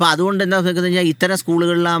ശ്രമിച്ചില്ല. അപ്പം അതുകൊണ്ട് എന്താ വെച്ചാൽ ഇത്തരം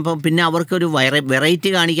സ്കൂളുകളിലാകുമ്പോൾ പിന്നെ അവർക്കൊരു വെറൈറ്റി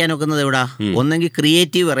കാണിക്കാൻ ഒക്കുന്നത് എവിടാ, ഒന്നെങ്കിൽ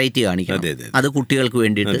ക്രിയേറ്റീവ് വെറൈറ്റി കാണിക്കണം, അത് കുട്ടികൾക്ക്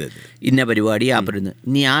വേണ്ടിയിട്ട് ഇന്ന പരിപാടി ആ പരിപാടി.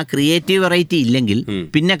 ഇനി ആ ക്രിയേറ്റീവ് വെറൈറ്റി ഇല്ലെങ്കിൽ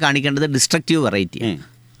പിന്നെ കാണിക്കേണ്ടത് ഡിസ്ട്രക്റ്റീവ് വെറൈറ്റി.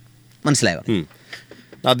 മനസ്സിലായോ?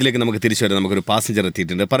 അതിലേക്ക് നമുക്ക് തിരിച്ചു വരാം. നമുക്കൊരു പാസഞ്ചർ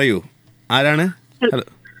എത്തിയിട്ടുണ്ട്. പറയൂ, ആരാണ്?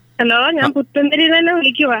 ഹലോ, ഞാൻ പുത്തമ്പരി തന്നെ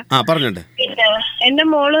വിളിക്കുവാ. പറഞ്ഞോട്ടെ. പിന്നെ എന്റെ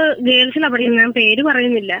മോള് ഗേൾസിലാ പഠിക്കുന്നത്, ഞാൻ പേര്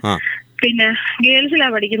പറയുന്നില്ല. പിന്നെ ഗേൾസിലാ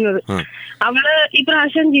പഠിക്കുന്നത്. അവള്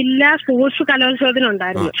ഇപ്രാവശ്യം ജില്ലാ സ്പോർട്സ്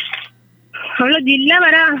കലോത്സവത്തിനുണ്ടായിരുന്നു. അവള് ജില്ല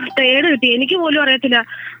വരെ 3rd കിട്ടി. എനിക്ക് പോലും അറിയത്തില്ല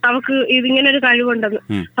അവക്ക് ഇതിങ്ങനെ ഒരു കഴിവുണ്ടെന്ന്.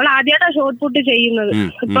 അവൾ ആദ്യമായിട്ടാണ് ഷോട്ട് പുട്ട് ചെയ്യുന്നത്.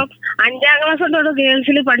 ഇപ്പം 5ാം ക്ലാസ് തൊട്ട്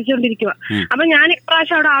ഗേൾസിൽ പഠിച്ചുകൊണ്ടിരിക്കുക. അപ്പൊ ഞാൻ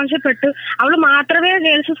ഇപ്രാവശ്യം അവിടെ ആവശ്യപ്പെട്ടു, അവള് മാത്രമേ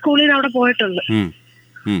ഗേൾസ് സ്കൂളിൽ നിന്ന് അവിടെ പോയിട്ടുള്ളൂ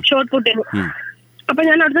ഷോട്ട് പുട്ടിന്. അപ്പൊ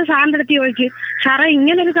ഞാൻ അവിടുത്തെ സാറിന്റെ അടുത്ത് ചോദിച്ചു, സാറേ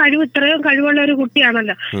ഇങ്ങനൊരു കഴിവ്, ഇത്രയും കഴിവുള്ള ഒരു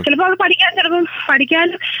കുട്ടിയാണല്ലോ, ചിലപ്പോൾ അവൾ പഠിക്കാൻ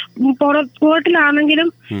പുറകോട്ടിലാണെങ്കിലും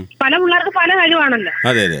പല പിള്ളേർക്ക് പല കഴിവാണല്ലോ.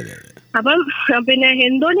 അപ്പം പിന്നെ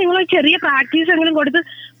എന്തോ നിങ്ങൾ ചെറിയ പ്രാക്ടീസ് എങ്കിലും കൊടുത്ത്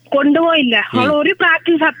കൊണ്ടുപോയില്ല. അവൾ ഒരു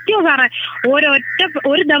പ്രാക്ടീസ്, സത്യം സാറേ,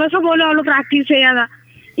 ഒരു ദിവസം പോലും അവള് പ്രാക്ടീസ് ചെയ്യാതെ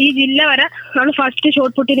ഈ ജില്ല വരെ അവള് ഫസ്റ്റ്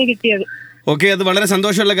ഷോട്ട് പുട്ടിന് കിട്ടിയത്. ഓക്കെ, അത് വളരെ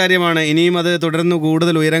സന്തോഷമുള്ള കാര്യമാണ്. ഇനിയും അത് തുടർന്ന്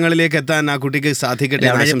കൂടുതൽ ഉയരങ്ങളിലേക്ക് എത്താൻ ആ കുട്ടിക്ക് സാധിക്കട്ടെ.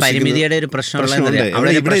 പരിമിതിയുടെ ഒരു പ്രശ്നമുണ്ട്.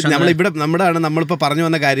 നമ്മളിപ്പോൾ പറഞ്ഞു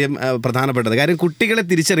വന്ന കാര്യം പ്രധാനപ്പെട്ടത് കാര്യം കുട്ടികളെ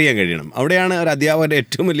തിരിച്ചറിയാൻ കഴിയണം. അവിടെയാണ് ഒരു അധ്യാപകന്റെ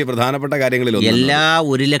ഏറ്റവും വലിയ പ്രധാനപ്പെട്ട കാര്യങ്ങളിൽ ഒന്ന്. എല്ലാ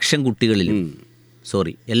 1,00,000 കുട്ടികളിലും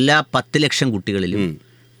എല്ലാ 10,00,000 കുട്ടികളിലും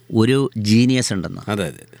ഒരു ജീനിയസ് ഉണ്ടെന്ന്. അതെ,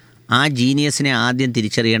 ആ ജീനിയസിനെ ആദ്യം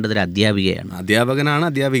തിരിച്ചറിയേണ്ടത് ഒരു അധ്യാപികയാണ്.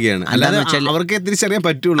 അല്ലാതെ അവർക്ക് തിരിച്ചറിയാൻ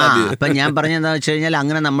പറ്റുള്ളൂ. അപ്പം ഞാൻ പറഞ്ഞെന്താ വെച്ച് കഴിഞ്ഞാൽ,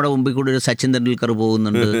 അങ്ങനെ നമ്മുടെ മുമ്പിൽ കൂടെ ഒരു സച്ചിൻ തെണ്ടുൽക്കർ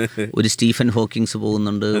പോകുന്നുണ്ട്, ഒരു സ്റ്റീഫൻ ഹോക്കിങ്സ്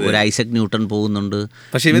പോകുന്നുണ്ട്, ഒരു ഐസക് ന്യൂട്ടൺ പോകുന്നുണ്ട്.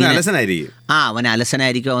 പക്ഷെ ഇവൻ അലസനായിരിക്കും. അവൻ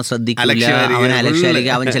അലസനായിരിക്കും, അവൻ ശ്രദ്ധിക്കില്ല, അവൻ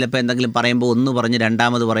അലക്ഷ്യമായിരിക്കും. അവൻ ചിലപ്പോൾ എന്തെങ്കിലും പറയുമ്പോൾ ഒന്ന് പറഞ്ഞ്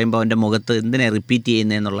രണ്ടാമത് പറയുമ്പോൾ അവൻ്റെ മുഖത്ത് എന്തിനാ റിപ്പീറ്റ്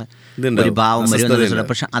ചെയ്യുന്നതെന്നുള്ള ഒരു ഭാവം വരുമെന്നുള്ള.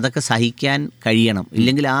 പക്ഷെ അതൊക്കെ സഹിക്കാൻ കഴിയണം.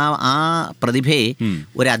 ഇല്ലെങ്കിൽ ആ പ്രതിഭയെ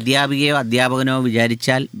ഒരു അധ്യാപികയോ അധ്യാപകനോ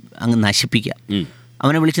വിചാരിച്ചാൽ അങ്ങ് നശിപ്പിക്കാം.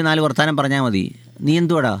 അവനെ വിളിച്ച് 4 വർത്താനം പറഞ്ഞാൽ മതി. നീ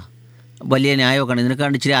എന്തുവാടാ വലിയ ന്യായമൊക്കെ നിനക്ക്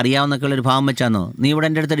ഇച്ചിരി അറിയാവുന്നൊക്കെയുള്ള ഒരു ഭാവം വെച്ചാന്നോ, നീ ഇവിടെ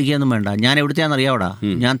എൻ്റെ അടുത്ത് അടിക്കുകയൊന്നും വേണ്ട, ഞാൻ എവിടുത്തെയാണെന്ന് അറിയാവടാ,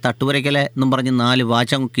 ഞാൻ തട്ടുപുരയ്ക്കലെ എന്നും പറഞ്ഞ് 4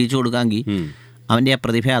 വാച്ചം കീച്ചു കൊടുക്കാമെങ്കിൽ അവൻ്റെ ആ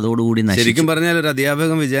പ്രതിഭ അതോടുകൂടി നശിക്കും. ശരിക്കും പറഞ്ഞാൽ ഒരു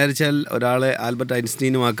അധ്യാപകൻ വിചാരിച്ചാൽ ഒരാളെ ആൽബർട്ട്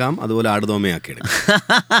ഐൻസ്റ്റീനും ആക്കാം, അതുപോലെ ആടുതോമയാക്കി എടുക്കാം.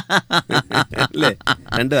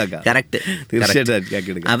 കറക്റ്റ്.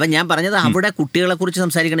 അപ്പം ഞാൻ പറഞ്ഞത് അവിടെ കുട്ടികളെ കുറിച്ച്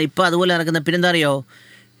സംസാരിക്കണം. ഇപ്പം അതുപോലെ നടക്കുന്ന പിന്നെന്താ അറിയോ,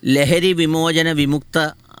 ലഹരി വിമോചന വിമുക്ത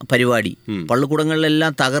പരിപാടി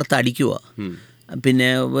പള്ളിക്കൂടങ്ങളിലെല്ലാം തകർത്തടിക്കുക. പിന്നെ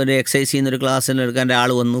ഒരു എക്സസൈസ് ചെയ്യുന്നൊരു ക്ലാസ്സിൽ എടുക്കാൻ ഒരാൾ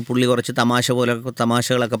വന്നു, പുള്ളി കുറച്ച്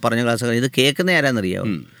തമാശകളൊക്കെ പറഞ്ഞ ക്ലാസ്സുകൾ. ഇത് കേൾക്കുന്ന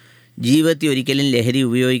ആരാന്നറിയാമോ? ജീവിതത്തിൽ ഒരിക്കലും ലഹരി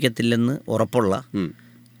ഉപയോഗിക്കത്തില്ലെന്ന് ഉറപ്പുള്ള,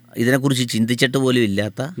 ഇതിനെക്കുറിച്ച് ചിന്തിച്ചിട്ട് പോലും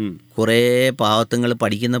ഇല്ലാത്ത കുറേ പാവത്തുങ്ങൾ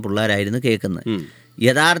പഠിക്കുന്ന പിള്ളേരായിരുന്നു കേൾക്കുന്നത്.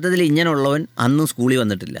 യഥാർത്ഥത്തിൽ ഇങ്ങനെയുള്ളവൻ അന്നും സ്കൂളിൽ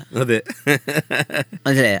വന്നിട്ടില്ല.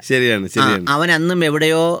 മനസ്സിലായോ? അവൻ അന്നും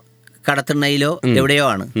എവിടെയോ കടത്തിണ്ണയിലോ എവിടെയോ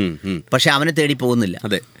ആണ്, പക്ഷെ അവനെ തേടി പോകുന്നില്ല.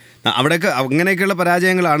 അതെ, അവിടെയൊക്കെ അങ്ങനെയൊക്കെയുള്ള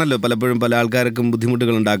പരാജയങ്ങളാണല്ലോ പലപ്പോഴും പല ആൾക്കാർക്കും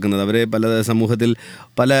ബുദ്ധിമുട്ടുകൾ ഉണ്ടാക്കുന്നത്, അവരെ പല സമൂഹത്തിൽ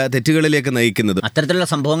പല തെറ്റുകളിലേക്ക് നയിക്കുന്നത്. അത്തരത്തിലുള്ള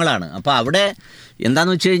സംഭവങ്ങളാണ്. അപ്പോൾ അവിടെ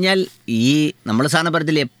എന്താണെന്ന് വെച്ച് കഴിഞ്ഞാൽ, ഈ നമ്മൾ സാധാരണ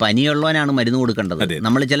പറയത്തില്ലേ പനിയുള്ളവനാണ് മരുന്ന് കൊടുക്കേണ്ടത്.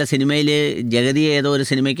 നമ്മൾ ചില സിനിമയിൽ ജഗതി ഏതോ ഒരു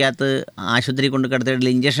സിനിമയ്ക്കകത്ത് ആശുപത്രി കൊണ്ട്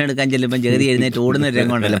കിടത്തിയിട്ട് ഇഞ്ചക്ഷൻ എടുക്കാൻ ചെല്ലുമ്പോൾ ജഗതി എഴുന്നേറ്റ് ഓടുന്ന ഒരു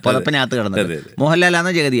രംഗമുണ്ടല്ലോ, പുതപ്പിനകത്ത് കിടന്നത്.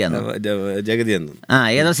 മോഹൻലാലാണോ ജഗതിയാണോ?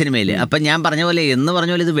 ഏതോ സിനിമയിൽ. അപ്പം ഞാൻ പറഞ്ഞ പോലെ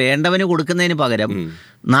ഇത് വേണ്ടവന് കൊടുക്കുന്നതിന് പകരം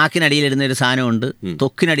നാക്കിനടിയിലിരുന്ന ഒരു സാധനമുണ്ട്,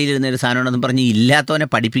 തൊക്കിനടിയിലിരുന്ന ഒരു സാധനമുണ്ടെന്ന് പറഞ്ഞ് ഇല്ലാത്തവനെ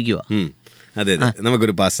പഠിപ്പിക്കുക. അതെ,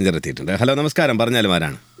 നമുക്കൊരു പാസഞ്ചർ എത്തിയിട്ടുണ്ട്. ഹലോ, നമസ്കാരം. പറഞ്ഞാലും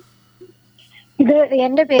ആരാണ്? ഇത്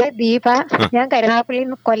എന്റെ പേര് ദീപ, ഞാൻ കരുനാഗപ്പള്ളിയിൽ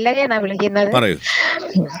നിന്ന് കൊല്ലരെന്നാണ് വിളിക്കുന്നത്. പറയൂ.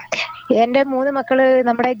 എന്റെ 3 മക്കള്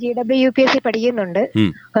നമ്മുടെ GWUPSC പഠിക്കുന്നുണ്ട്.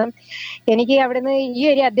 അപ്പം എനിക്ക് അവിടുന്ന് ഈ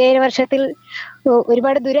ഒരു അധ്യയന വർഷത്തിൽ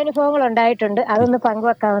ഒരുപാട് ദുരനുഭവങ്ങൾ ഉണ്ടായിട്ടുണ്ട്. അതൊന്ന്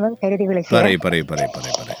പങ്കുവെക്കാമെന്ന് കരുതി വിളിച്ചു.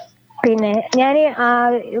 പിന്നെ ഞാൻ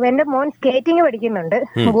എന്റെ മോൻ സ്കേറ്റിംഗ് പഠിക്കുന്നുണ്ട്,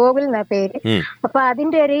 ഗോകുൽ എന്ന പേര്. അപ്പൊ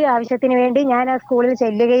അതിന്റെ ഒരു ആവശ്യത്തിന് വേണ്ടി ഞാൻ ആ സ്കൂളിൽ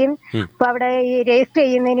ചെല്ലുകയും അപ്പൊ അവിടെ ഈ രജിസ്റ്റർ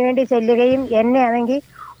ചെയ്യുന്നതിന് വേണ്ടി ചെല്ലുകയും എന്നെ ആണെങ്കിൽ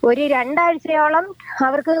ഒരു 2 ആഴ്ചയോളം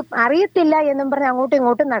അവർക്ക് അറിയത്തില്ല എന്നും പറഞ്ഞ് അങ്ങോട്ടും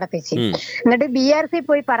ഇങ്ങോട്ടും നടത്തിച്ചു. എന്നിട്ട് BRC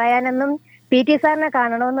പോയി പറയാനെന്നും PT സാറിനെ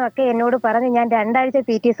കാണണമെന്നും ഒക്കെ എന്നോട് പറഞ്ഞു. ഞാൻ 2 ആഴ്ച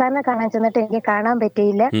PT സാറിനെ കാണാൻ ചെന്നിട്ട് എനിക്ക് കാണാൻ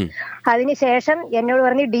പറ്റിയില്ല. അതിനുശേഷം എന്നോട്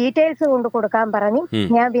പറഞ്ഞ് ഡീറ്റെയിൽസ് കൊണ്ട് കൊടുക്കാൻ പറഞ്ഞു.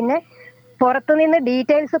 ഞാൻ പിന്നെ പുറത്തുനിന്ന്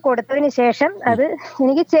ഡീറ്റെയിൽസ് കൊടുത്തതിന് ശേഷം അത്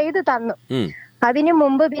എനിക്ക് ചെയ്തു തന്നു. അതിനു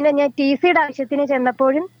മുമ്പ് പിന്നെ ഞാൻ TCയുടെ ആവശ്യത്തിന്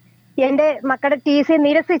ചെന്നപ്പോഴും എന്റെ മക്കളുടെ TC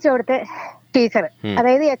നിരസിച്ചു കൊടുത്ത ടീച്ചർ,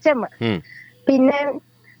 അതായത് HM. പിന്നെ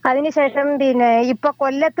അതിനുശേഷം പിന്നെ ഇപ്പൊ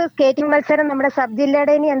കൊല്ലത്ത് സ്കേറ്റിംഗ് മത്സരം നമ്മുടെ സബ്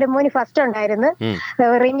ജില്ലയുടെ എന്റെ മോന് ഫസ്റ്റ് ഉണ്ടായിരുന്നു,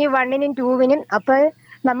 റിങ് 1-നും 2-നും. അപ്പൊ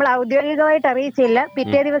നമ്മൾ ഔദ്യോഗികമായിട്ട് അറിയിച്ചില്ല.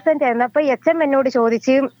 പിറ്റേ ദിവസം ചെന്നപ്പോ HM എന്നോട്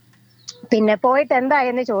ചോദിച്ചു, പിന്നെ പോയിട്ട്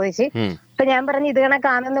എന്തായെന്ന് ചോദിച്ചു. അപ്പൊ ഞാൻ പറഞ്ഞു ഇത്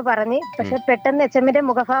കണക്കാണെന്ന് പറഞ്ഞു. പക്ഷെ പെട്ടെന്ന് HMന്റെ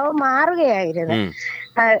മുഖഭാവം മാറുകയായിരുന്നു.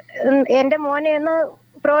 എന്റെ മോനെ ഒന്ന്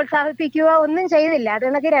പ്രോത്സാഹിപ്പിക്കുക ഒന്നും ചെയ്തില്ല. അത്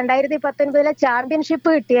കണക്ക് 2019 ചാമ്പ്യൻഷിപ്പ്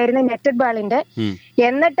കിട്ടിയായിരുന്നു നെറ്റഡ് ബാളിന്റെ.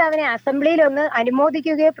 എന്നിട്ട് അവനെ അസംബ്ലിയിൽ ഒന്ന്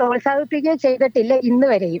അനുമോദിക്കുകയോ പ്രോത്സാഹിപ്പിക്കുകയോ ചെയ്തിട്ടില്ല ഇന്ന്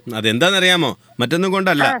വരെയും. അതെന്താണെന്നറിയാമോ? മറ്റൊന്നും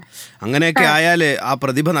കൊണ്ടല്ല, അങ്ങനെയൊക്കെ ആയാല് ആ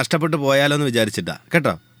പ്രതിഭ നഷ്ടപ്പെട്ടു പോയാലോ എന്ന് വിചാരിച്ചിട്ടാ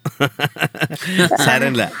കേട്ടോ.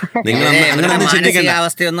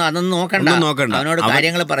 അവസ്ഥയൊന്നും അതൊന്നും നോക്കണ്ട. അവനോട്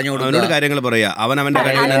കാര്യങ്ങൾ പറയാ. അവൻ അവന്റെ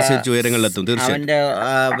കഴിവിനനുസരിച്ച് ഉയരങ്ങളിലെത്തും. അവന്റെ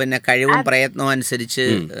പിന്നെ കഴിവും പ്രയത്നവും അനുസരിച്ച്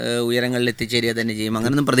ഉയരങ്ങളിൽ എത്തിച്ചേരുക തന്നെ ചെയ്യും.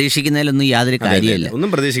 അങ്ങനൊന്നും പ്രതീക്ഷിക്കുന്നതിലൊന്നും യാതൊരു കാര്യമില്ല. ഒന്നും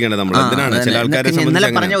പ്രതീക്ഷിക്കേണ്ട. നമ്മൾ ഇന്നലെ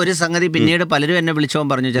പറഞ്ഞ ഒരു സംഗതി പിന്നീട് പലരും എന്നെ വിളിച്ചോ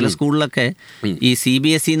പറഞ്ഞു, ചില സ്കൂളിലൊക്കെ ഈ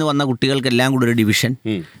CBSE വന്ന കുട്ടികൾക്കെല്ലാം കൂടെ ഒരു ഡിവിഷൻ,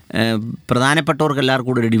 പ്രധാനപ്പെട്ടവർക്ക്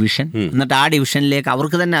എല്ലാവർക്കും കൂടെ ഒരു ഡിവിഷൻ. എന്നിട്ട് ആ ഡിവിഷനിലേക്ക്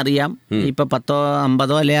അവർക്ക് തന്നെ അറിയാം ഇപ്പൊ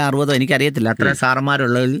 10-50 50 60 എനിക്കറിയത്തില്ല, അത്രയും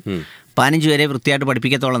സാറന്മാരുള്ളതിൽ 15 പേരെ വൃത്തിയായിട്ട്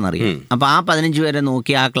പഠിപ്പിക്കത്തോളം എന്നറിയാം. അപ്പോൾ ആ 15 പേരെ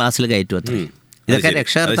നോക്കി ആ ക്ലാസ്സിൽ കയറ്റും അത്ര. ഇതൊക്കെ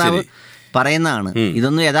രക്ഷകർത്താവ് പറയുന്നതാണ്.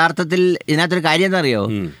 ഇതൊന്നും യഥാർത്ഥത്തിൽ ഇതിനകത്തൊരു കാര്യം എന്താ അറിയോ?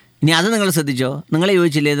 ഇനി അത് നിങ്ങൾ ശ്രദ്ധിച്ചോ, നിങ്ങളെ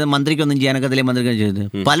ചോദിച്ചില്ലേ ഇത് മന്ത്രിക്കൊന്നും ചെയ്യാനൊക്കത്തില്ലേ, മന്ത്രിക്കൊന്നും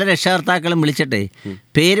ചെയ്ത് പല രക്ഷകർത്താക്കളും വിളിച്ചിട്ടെ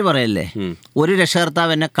പേര് പറയല്ലേ. ഒരു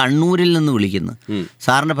രക്ഷകർത്താവ് എന്നെ കണ്ണൂരിൽ നിന്ന് വിളിക്കുന്നു,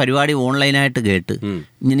 സാറിൻ്റെ പരിപാടി ഓൺലൈനായിട്ട് കേട്ട്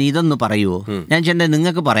ഇനി ഇതൊന്ന് പറയുമോ? ഞാൻ ചെന്നെ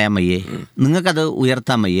നിങ്ങൾക്ക് പറയാൻ വയ്യേ, നിങ്ങൾക്കത്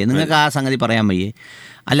ഉയർത്താൻ വയ്യേ, നിങ്ങൾക്ക് ആ സംഗതി പറയാൻ വയ്യേ?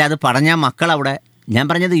 അല്ല അത് പറഞ്ഞാൽ മക്കളവിടെ. ഞാൻ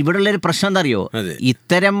പറഞ്ഞത് ഇവിടെയുള്ളൊരു പ്രശ്നം എന്താ അറിയോ,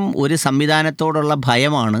 ഇത്തരം ഒരു സംവിധാനത്തോടുള്ള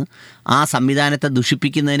ഭയമാണ് ആ സംവിധാനത്തെ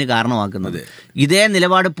ദുഷിപ്പിക്കുന്നതിന് കാരണമാക്കുന്നത്. ഇതേ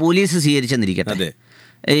നിലപാട് പോലീസ് സ്വീകരിച്ചെന്നിരിക്കട്ടെ,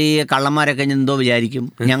 ഈ കള്ളന്മാരൊക്കെ എന്തോ വിചാരിക്കും,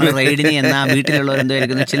 ഞങ്ങൾ റെയ്ഡിന് എന്നാ വീട്ടിലുള്ളവരെന്തോ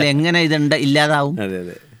ആയിരിക്കും വെച്ചാൽ എങ്ങനെ ഇതുണ്ട് ഇല്ലാതാവും.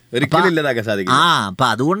 അപ്പം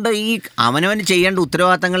അതുകൊണ്ട് ഈ അവനവന് ചെയ്യേണ്ട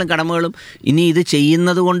ഉത്തരവാദിത്തങ്ങളും കടമകളും ഇനി ഇത്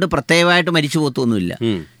ചെയ്യുന്നത് കൊണ്ട് പ്രത്യേകമായിട്ട് മരിച്ചു പോത്തൊന്നുമില്ല.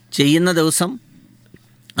 ചെയ്യുന്ന ദിവസം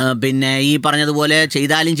പിന്നെ ഈ പറഞ്ഞതുപോലെ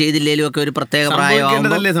ചെയ്താലും ചെയ്തില്ലേലും ഒക്കെ ഒരു പ്രത്യേക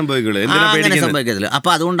പ്രായമാകുമ്പോൾ അങ്ങനെ സംഭവിക്കത്തില്ല.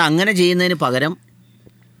 അപ്പം അതുകൊണ്ട് അങ്ങനെ ചെയ്യുന്നതിന് പകരം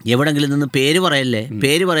എവിടെങ്കിലും നിന്ന് പേര് പറയല്ലേ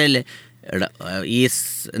ഈ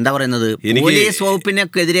എന്താ പറയുന്നത്, പോലീസ്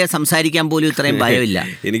വകുപ്പിനെതിരെ സംസാരിക്കാൻ പോലും ഇത്രയും ഭയമില്ല.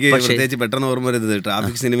 എനിക്ക് പ്രത്യേകിച്ച് പെട്ടെന്ന് ഓർമ്മ വരുന്നത്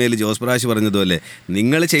ട്രാഫിക് സിനിമയിൽ ജോസ് പ്രകാശ് പറഞ്ഞതുപോലെ,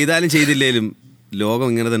 നിങ്ങൾ ചെയ്താലും ചെയ്തില്ലേലും ലോകം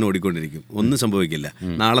ഇങ്ങനെ തന്നെ ഓടിക്കൊണ്ടിരിക്കും, ഒന്നും സംഭവിക്കില്ല.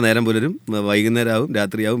 നാളെ നേരം പുലരും, വൈകുന്നേരമാവും,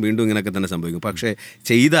 രാത്രിയാവും, വീണ്ടും ഇങ്ങനെയൊക്കെ തന്നെ സംഭവിക്കും. പക്ഷേ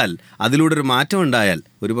ചെയ്താൽ, അതിലൂടെ ഒരു മാറ്റം ഉണ്ടായാൽ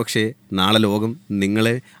ഒരു പക്ഷേ നാളെ ലോകം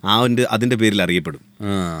നിങ്ങളെ അതിൻ്റെ പേരിൽ അറിയപ്പെടും.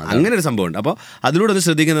 അങ്ങനെ ഒരു സംഭവമുണ്ട്. അപ്പോൾ അതിലൂടെ ഒന്ന്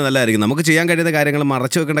ശ്രദ്ധിക്കുന്നത് നല്ലതായിരിക്കും. നമുക്ക് ചെയ്യാൻ കഴിയുന്ന കാര്യങ്ങൾ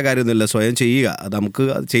മറച്ചു വെക്കേണ്ട കാര്യമൊന്നുമില്ല, സ്വയം ചെയ്യുക. അത് നമുക്ക്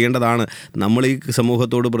ചെയ്യേണ്ടതാണ്. നമ്മൾ ഈ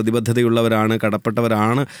സമൂഹത്തോട് പ്രതിബദ്ധതയുള്ളവരാണ്,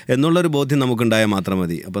 കടപ്പെട്ടവരാണ് എന്നുള്ളൊരു ബോധ്യം നമുക്കുണ്ടായാൽ മാത്രം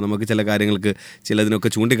മതി. അപ്പോൾ നമുക്ക് ചില കാര്യങ്ങൾക്ക്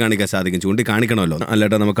ചിലതിനൊക്കെ ചൂണ്ടിക്കാണിക്കാൻ സാധിക്കും. ചൂണ്ടിക്കാണിക്കണമല്ലോ.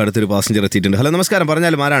 അല്ലേട്ടാ, നമുക്ക് അടുത്തൊരു പാസഞ്ചർ എത്തിയിട്ടുണ്ട്. ഹലോ, നമസ്കാരം.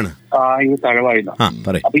 പറഞ്ഞാലും ആരാണ്?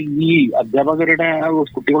 അപ്പൊ ഈ അധ്യാപകരുടെ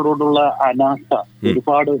കുട്ടികളോടുള്ള അനാസ്ഥ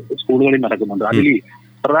ഒരുപാട് സ്കൂളുകളിൽ നടക്കുന്നുണ്ട്. അതിൽ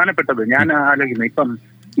പ്രധാനപ്പെട്ടത് ഞാൻ ആലോചിക്കുന്നത്, ഇപ്പം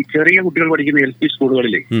ഈ ചെറിയ കുട്ടികൾ പഠിക്കുന്ന LP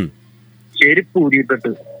സ്കൂളുകളിലെ ചെരുപ്പ്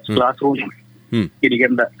ഊരിയിട്ടിട്ട് ക്ലാസ് റൂമിൽ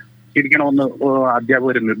ഇരിക്കണമെന്ന്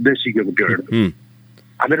അധ്യാപകർ നിർദ്ദേശിക്കുക കുട്ടികളോട്.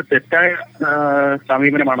 അതൊരു തെറ്റായ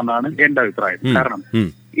സമീപനമാണെന്നാണ് എന്റെ അഭിപ്രായം. കാരണം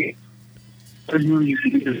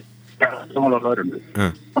ഉള്ളവരുണ്ട്.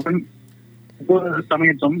 അപ്പം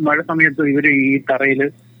സമയത്തും മഴ സമയത്തും ഇവര് ഈ തറയില്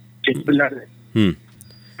ചെരുപ്പില്ലാതെ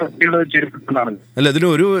അല്ല,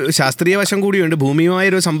 ഇതിനൊരു ശാസ്ത്രീയ വശം കൂടിയുണ്ട്. ഭൂമിയുമായ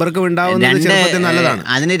ഒരു സമ്പർക്കം ഉണ്ടാവുന്നത് നല്ലതാണ്.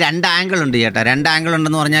 അതിന് 2 ആംഗിൾ ഉണ്ട് ചേട്ടാ. 2 ആംഗിൾ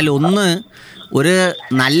ഉണ്ടെന്ന് പറഞ്ഞാൽ, ഒന്ന്, ഒരു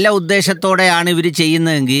നല്ല ഉദ്ദേശത്തോടെയാണ് ഇവർ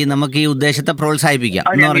ചെയ്യുന്നതെങ്കിൽ നമുക്ക് ഈ ഉദ്ദേശത്തെ പ്രോത്സാഹിപ്പിക്കാം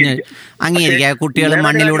എന്ന് പറഞ്ഞ് അംഗീകരിക്കാം. കുട്ടികൾ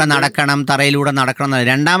മണ്ണിലൂടെ നടക്കണം, തറയിലൂടെ നടക്കണം.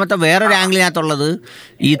 രണ്ടാമത്തെ വേറൊരു ആംഗിളിനകത്തുള്ളത്,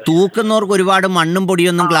 ഈ തൂക്കുന്നവർക്ക് ഒരുപാട് മണ്ണും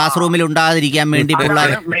പൊടിയൊന്നും ക്ലാസ് റൂമിൽ ഉണ്ടാകാതിരിക്കാൻ വേണ്ടി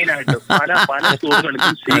പിള്ളേർ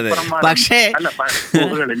പക്ഷേ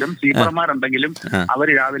സീപ്പർമാരുണ്ടെങ്കിലും അവർ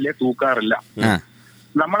രാവിലെ തൂക്കാറില്ല.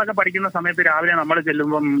 നമ്മളൊക്കെ പഠിക്കുന്ന സമയത്ത് രാവിലെ നമ്മൾ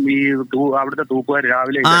ചെല്ലുമ്പം ഈ അവിടുത്തെ തൂക്കുകാർ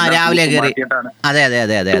രാവിലെ കയറി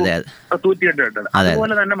തൂറ്റിയിട്ടുണ്ട്.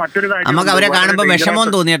 അതുപോലെ തന്നെ മറ്റൊരു കാര്യം, നമുക്ക് അവരെ കാണുമ്പോൾ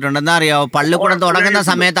വിഷമം തോന്നിയിട്ടുണ്ട്. എന്താ അറിയോ, പള്ളിക്കൂടം തുടങ്ങുന്ന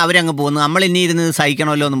സമയത്ത് അവരങ്ങ് പോകുന്നു, നമ്മൾ ഇനി ഇരുന്ന്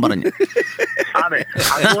സഹിക്കണമല്ലോ എന്നും പറഞ്ഞു. അതെ,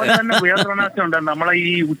 അതുപോലെ തന്നെ വേറൊരെണ്ണമുണ്ട്. നമ്മളെ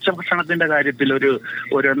ഈ ഉച്ചഭക്ഷണത്തിന്റെ കാര്യത്തിൽ ഒരു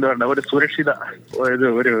എന്താ പറയുക, ഒരു സുരക്ഷിത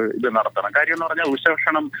ഇത് നടത്തണം. കാര്യം എന്ന് പറഞ്ഞാൽ,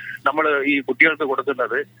 ഉച്ചഭക്ഷണം നമ്മൾ ഈ കുട്ടികൾക്ക്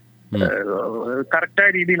കൊടുക്കുന്നത് കറക്റ്റായ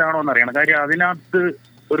രീതിയിലാണോ എന്നറിയണം. കാര്യം അതിനകത്ത്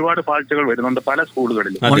ഒരുപാട് പാഴ്ചകൾ വരുന്നുണ്ട് പല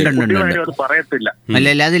സ്കൂളുകളിലും. അത് പറയത്തില്ല.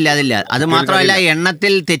 അതില്ല. അത് മാത്രമല്ല,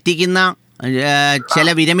 എണ്ണത്തിൽ തെറ്റിക്കുന്ന ചില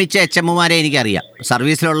വിരമിച്ച HMമാരെ എനിക്കറിയാം,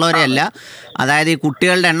 സർവീസിലുള്ളവരെ അല്ല. അതായത് ഈ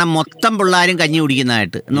കുട്ടികളുടെ എണ്ണം മൊത്തം പിള്ളേരും കഞ്ഞി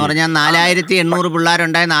കുടിക്കുന്നതായിട്ട് എന്ന് പറഞ്ഞാൽ 4800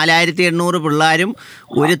 പിള്ളേരുണ്ടായ 4800 പിള്ളേരും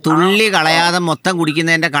ഒരു തുള്ളി കളയാതെ മൊത്തം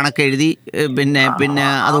കുടിക്കുന്നതിന്റെ കണക്കെഴുതി പിന്നെ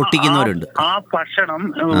അത് ഒട്ടിക്കുന്നവരുണ്ട്. ആ ഭക്ഷണം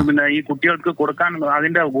പിന്നെ ഈ കുട്ടികൾക്ക് കൊടുക്കാൻ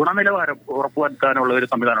അതിന്റെ ഗുണനിലവാരം ഉറപ്പുവരുത്താനുള്ള ഒരു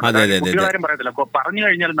സംവിധാനം കുട്ടികളാരും പറയത്തില്ല. പറഞ്ഞു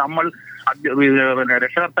കഴിഞ്ഞാൽ നമ്മൾ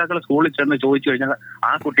രക്ഷകർത്താക്കൾ സ്കൂളിൽ ചെന്ന് ചോദിച്ചു കഴിഞ്ഞാൽ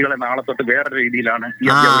ആ കുട്ടികളെ നാളെ തൊട്ട് വേറെ രീതിയിലാണ്.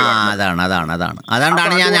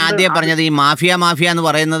 അതുകൊണ്ടാണ് ഞാൻ ആദ്യം പറഞ്ഞത്, ഈ മാഫിയ എന്ന്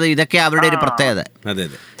പറയുന്നത് ഇതൊക്കെ അവരുടെ ഒരു പ്രത്യേകത.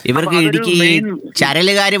 ഇവർക്ക് ഇടുക്കി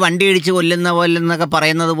ചരലുകാർ വണ്ടി ഇടിച്ച് കൊല്ലുന്ന പോലെ എന്നൊക്കെ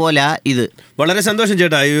പറയുന്നത് പോലെ ഇത്. വളരെ സന്തോഷം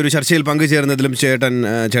ചേട്ടാ ഈ ഒരു ചർച്ചയിൽ പങ്കുചേർന്നതിലും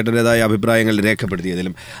ചേട്ടൻ്റെതായ അഭിപ്രായങ്ങൾ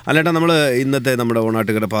രേഖപ്പെടുത്തിയതിലും. അല്ലേട്ടാ, നമ്മൾ ഇന്നത്തെ നമ്മുടെ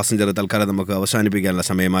ഓണാട്ടുകര പാസഞ്ചർ തൽക്കാലം നമുക്ക് അവസാനിപ്പിക്കാനുള്ള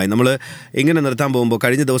സമയമായി. നമ്മൾ ഇങ്ങനെ നിർത്താൻ പോകുമ്പോൾ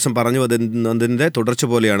കഴിഞ്ഞ ദിവസം പറഞ്ഞു അതിൻ്റെ തുടർച്ച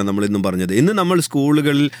പോലെയാണ് നമ്മൾ ഇന്നും പറഞ്ഞത്. ഇന്ന് നമ്മൾ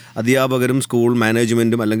സ്കൂളുകളിൽ അധ്യാപകരും സ്കൂൾ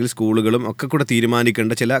മാനേജ്മെൻറ്റും അല്ലെങ്കിൽ സ്കൂളുകളും ഒക്കെ കൂടെ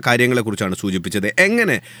തീരുമാനിക്കേണ്ട ചില കാര്യങ്ങളെക്കുറിച്ച് കുറിച്ചാണ് സൂചിപ്പിച്ചത്.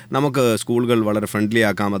 എങ്ങനെ നമുക്ക് സ്കൂളുകൾ വളരെ ഫ്രണ്ട്ലി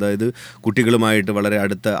ആക്കാം, അതായത് കുട്ടികളുമായിട്ട് വളരെ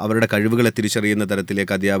അടുത്ത് അവരുടെ കഴിവുകളെ തിരിച്ചറിയുന്ന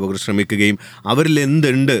തരത്തിലേക്ക് അധ്യാപകർ ശ്രമിക്കുകയും അവരിൽ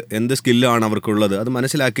എന്ത് സ്കില്ലാണ് അവർക്കുള്ളത് അത്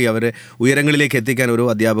മനസ്സിലാക്കി അവരെ ഉയരങ്ങളിലേക്ക് എത്തിക്കാൻ ഓരോ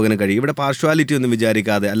അധ്യാപകന് കഴിയും. ഇവിടെ പാർഷ്വാലിറ്റി ഒന്നും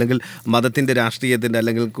വിചാരിക്കാതെ, അല്ലെങ്കിൽ മതത്തിൻ്റെ, രാഷ്ട്രീയത്തിൻ്റെ,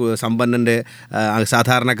 അല്ലെങ്കിൽ സമ്പന്നൻ്റെ,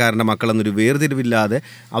 സാധാരണക്കാരൻ്റെ മക്കളെന്നൊരു വേർതിരിവില്ലാതെ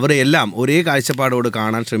അവരെ എല്ലാം ഒരേ കാഴ്ചപ്പാടോട്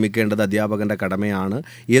കാണാൻ ശ്രമിക്കേണ്ടത് അധ്യാപകൻ്റെ കടമയാണ്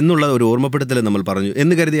എന്നുള്ള ഒരു ഓർമ്മപ്പെടുത്തൽ നമ്മൾ പറഞ്ഞു.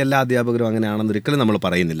 എന്ന് കരുതി എല്ലാ അധ്യാപകരും അങ്ങനെയാണെന്ന് ഒരിക്കലും നമ്മൾ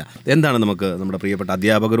പറയുന്നില്ല. എന്താണ് നമുക്ക് നമ്മുടെ പ്രിയപ്പെട്ട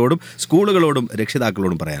അധ്യാപകരോടും സ്കൂളുകളോടും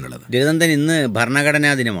രക്ഷിതാക്കളോടും പറയാനുള്ളത്? ജയനന്ദൻ, ഇന്ന്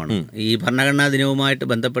ഭരണഘടനാ ദിനമാണ്. ഈ ഭരണഘടനാ ദിനവുമായിട്ട്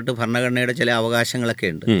ബന്ധപ്പെട്ട് ഭരണഘടനയുടെ ചില അവകാശങ്ങളൊക്കെ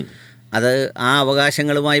ഉണ്ട്. അത് ആ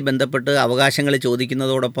അവകാശങ്ങളുമായി ബന്ധപ്പെട്ട് അവകാശങ്ങൾ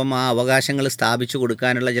ചോദിക്കുന്നതോടൊപ്പം ആ അവകാശങ്ങൾ സ്ഥാപിച്ചു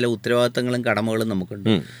കൊടുക്കാനുള്ള ചില ഉത്തരവാദിത്തങ്ങളും കടമകളും നമുക്കുണ്ട്.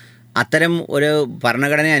 അത്തരം ഒരു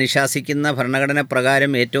ഭരണഘടനയെ അനുശാസിക്കുന്ന ഭരണഘടന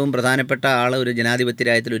പ്രകാരം ഏറ്റവും പ്രധാനപ്പെട്ട ആൾ ഒരു ജനാധിപത്യ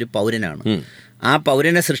രാജ്യത്തിൽ ഒരു പൗരനാണ്. ആ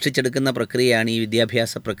പൗരനെ സൃഷ്ടിച്ചെടുക്കുന്ന പ്രക്രിയയാണ് ഈ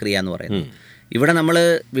വിദ്യാഭ്യാസ പ്രക്രിയ എന്ന് പറയുന്നത്. ഇവിടെ നമ്മൾ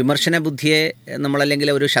വിമർശന ബുദ്ധിയെ നമ്മളല്ലെങ്കിൽ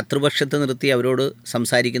ഒരു ശത്രുപക്ഷത്ത് നിർത്തി അവരോട്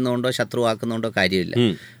സംസാരിക്കുന്നതുകൊണ്ടോ ശത്രുവാക്കുന്നതുകൊണ്ടോ കാര്യമില്ല.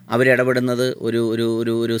 അവരിടപെടുന്നത്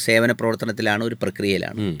ഒരു സേവന പ്രവർത്തനത്തിലാണ്, ഒരു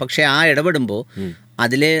പ്രക്രിയയിലാണ്. പക്ഷേ ആ ഇടപെടുമ്പോൾ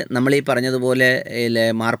അതിൽ നമ്മൾ ഈ പറഞ്ഞതുപോലെ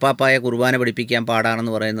മാർപ്പാപ്പായ കുർബാന പഠിപ്പിക്കാൻ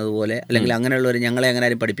പാടാണെന്ന് പറയുന്നത് പോലെ, അല്ലെങ്കിൽ അങ്ങനെയുള്ളവർ ഞങ്ങളെ അങ്ങനെ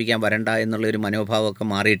ആരും പഠിപ്പിക്കാൻ വരണ്ട എന്നുള്ളൊരു മനോഭാവമൊക്കെ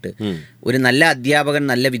മാറിയിട്ട് ഒരു നല്ല അധ്യാപകൻ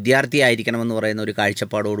നല്ല വിദ്യാർത്ഥി ആയിരിക്കണമെന്ന് പറയുന്ന ഒരു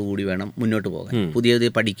കാഴ്ചപ്പാടോടുകൂടി വേണം മുന്നോട്ട് പോകാൻ.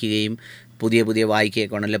 പുതിയ പഠിക്കുകയും പുതിയ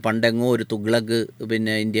വായിക്കുകയൊക്കെ വേണമല്ലോ. പണ്ടെങ്ങോ ഒരു തുഗ്ലക്ക്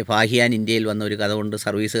ഫാഹിയാൻ ഇന്ത്യയിൽ വന്ന ഒരു കഥ കൊണ്ട്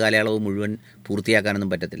സർവീസ് കാലയളവ് മുഴുവൻ പൂർത്തിയാക്കാനൊന്നും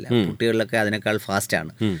പറ്റത്തില്ല. കുട്ടികളിലൊക്കെ അതിനേക്കാൾ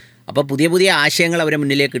ഫാസ്റ്റാണ്. അപ്പോൾ പുതിയ ആശയങ്ങൾ അവരെ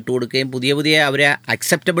മുന്നിലേക്ക് ഇട്ടുകൊടുക്കുകയും പുതിയ അവരെ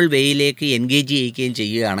അക്സെപ്റ്റബിൾ വേയിലേക്ക് എൻഗേജ് ചെയ്യിക്കുകയും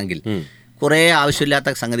ചെയ്യുകയാണെങ്കിൽ കുറേ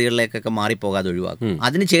ആവശ്യമില്ലാത്ത സംഗതികളിലേക്കൊക്കെ മാറിപ്പോകാതെ ഒഴിവാക്കും.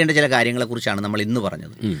 അതിന് ചെയ്യേണ്ട ചില കാര്യങ്ങളെക്കുറിച്ചാണ് നമ്മൾ ഇന്ന്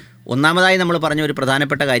പറഞ്ഞത്. ഒന്നാമതായി നമ്മൾ പറഞ്ഞ ഒരു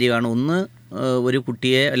പ്രധാനപ്പെട്ട കാര്യമാണ്, ഒന്ന് ഒരു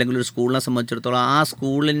കുട്ടിയെ അല്ലെങ്കിൽ ഒരു സ്കൂളിനെ സംബന്ധിച്ചിടത്തോളം ആ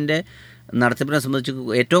സ്കൂളിൻ്റെ നടത്തിപ്പിനെ സംബന്ധിച്ച്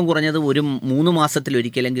ഏറ്റവും കുറഞ്ഞത് ഒരു 3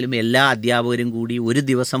 മാസത്തിലൊരിക്കലെങ്കിലും എല്ലാ അധ്യാപകരും കൂടി ഒരു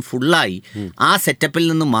ദിവസം ഫുള്ളായി ആ സെറ്റപ്പിൽ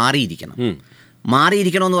നിന്ന്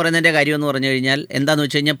മാറിയിരിക്കണമെന്ന് പറയുന്നതിൻ്റെ കാര്യം എന്ന് പറഞ്ഞു കഴിഞ്ഞാൽ എന്താണെന്ന്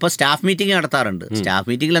വെച്ച് കഴിഞ്ഞാൽ, ഇപ്പോൾ സ്റ്റാഫ് മീറ്റിംഗ് നടത്താറുണ്ട്. സ്റ്റാഫ്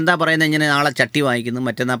മീറ്റിങ്ങിൽ എന്താ പറയുന്നത്, ഇങ്ങനെ നാളെ ചട്ടി വാങ്ങിക്കുന്നു,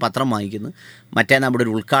 മറ്റന്നാൾ പത്രം വാങ്ങിക്കുന്നു, മറ്റേന്നാൾ അവിടെ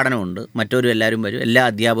ഒരു ഉദ്ഘാടനമുണ്ട്, എല്ലാവരും വരും, എല്ലാ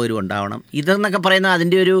അധ്യാപകരും ഉണ്ടാവണം. ഇതെന്നൊക്കെ പറയുന്നത്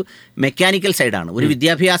അതിൻ്റെ ഒരു മെക്കാനിക്കൽ സൈഡാണ്. ഒരു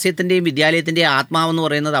വിദ്യാഭ്യാസത്തിൻ്റെയും വിദ്യാലയത്തിൻ്റെയും ആത്മാവെന്ന്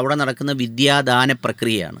പറയുന്നത് അവിടെ നടക്കുന്ന വിദ്യാദാന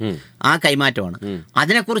പ്രക്രിയയാണ്, ആ കൈമാറ്റമാണ്.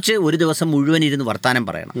 അതിനെക്കുറിച്ച് ഒരു ദിവസം മുഴുവൻ ഇരുന്ന് വർത്താനം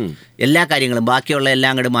പറയണം. എല്ലാ കാര്യങ്ങളും ബാക്കിയുള്ള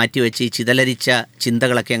എല്ലാം അങ്ങോട്ട് മാറ്റിവെച്ച്, ഈ ചിതലരിച്ച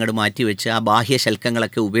ചിന്തകളൊക്കെ അങ്ങോട്ട് മാറ്റിവെച്ച്, ആ ബാഹ്യ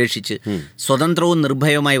ശൽക്കങ്ങളൊക്കെ ഉപേക്ഷിച്ച് സ്വതന്ത്രവും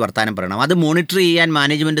നിർഭയവുമായി വർത്താനം പറയണം. അത് മോണിറ്റർ ചെയ്യാൻ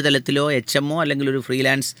മാനേജ്മെൻറ്റ് തലത്തിലോ HMO അല്ലെങ്കിൽ ഒരു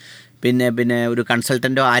ഫ്രീലാൻസ് പിന്നെ ഒരു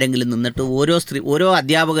കൺസൾട്ടൻറ്റോ ആരെങ്കിലും നിന്നിട്ട് ഓരോ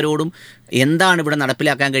അധ്യാപകരോടും എന്താണ് ഇവിടെ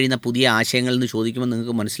നടപ്പിലാക്കാൻ കഴിയുന്ന പുതിയ ആശയങ്ങൾ എന്ന് ചോദിക്കുമ്പോൾ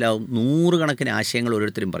നിങ്ങൾക്ക് മനസ്സിലാവും 100 കണക്കിന് ആശയങ്ങൾ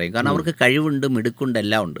ഓരോരുത്തരും പറയും. കാരണം അവർക്ക് കഴിവുണ്ട്, മിടുക്കുണ്ട്,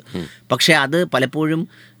 എല്ലാം ഉണ്ട്. പക്ഷേ അത് പലപ്പോഴും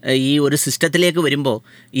ഈ ഒരു സിസ്റ്റത്തിലേക്ക് വരുമ്പോൾ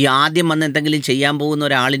ഈ ആദ്യം വന്ന് എന്തെങ്കിലും ചെയ്യാൻ പോകുന്ന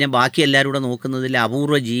ഒരാളിനെ ബാക്കി എല്ലാവരും കൂടെ നോക്കുന്നതിൽ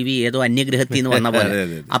അപൂർവ ജീവി ഏതോ അന്യഗ്രഹത്തിൽ നിന്ന് വന്ന പോലെ.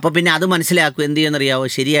 അപ്പോൾ പിന്നെ അത് മനസ്സിലാക്കും. എന്ത് ചെയ്യുന്നറിയാവോ,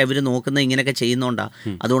 ശരിയാ ഇവർ നോക്കുന്നത് ഇങ്ങനെയൊക്കെ ചെയ്യുന്നോണ്ടാണ്,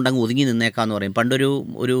 അതുകൊണ്ട് അങ്ങ് ഒതുങ്ങി നിന്നേക്കാന്ന് പറയും. പണ്ടൊരു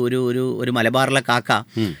ഒരു മലബാറിലെ കാക്ക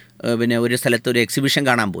ഒരു സ്ഥലത്ത് ഒരു എക്സിബിഷൻ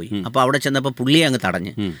കാണാൻ പോയി. അപ്പോൾ അവിടെ ചെന്നപ്പോൾ പുള്ളിയെ അങ്ങ്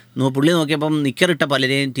തടഞ്ഞ്. പുള്ളി നോക്കിയപ്പം നിക്കറിട്ട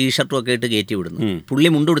പലരെയും ടീഷർട്ടും ഒക്കെ ഇട്ട് കയറ്റി വിടുന്നു. പുള്ളി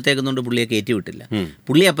മുണ്ടെടുത്തേക്കുന്നുണ്ട്, പുള്ളിയെ കയറ്റി വിട്ടില്ല.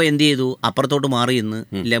 പുള്ളി അപ്പോൾ എന്ത് ചെയ്തു, അപ്പുറത്തോട്ട് മാറി നിന്ന്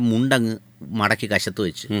ഇല്ല മുണ്ടങ്ങ് മടക്കി കശത്ത്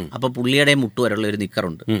വെച്ച്. അപ്പോൾ പുള്ളിയുടെ മുട്ടുവരുള്ള ഒരു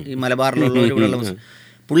നിക്കറുണ്ട് ഈ മലബാറിലുള്ള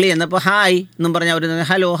പുള്ളി എന്നപ്പോൾ ഹായ് എന്നും പറഞ്ഞാൽ അവർ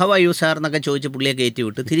hello how are you sir എന്നൊക്കെ ചോദിച്ച് പുള്ളിയെ കയറ്റി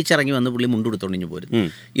വിട്ട് തിരിച്ചിറങ്ങി വന്ന് പുള്ളി മുണ്ടെടുത്തോണ്ടിഞ്ഞ് പോരുന്നു.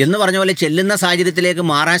 എന്ന് പറഞ്ഞ പോലെ ചെല്ലുന്ന സാഹചര്യത്തിലേക്ക്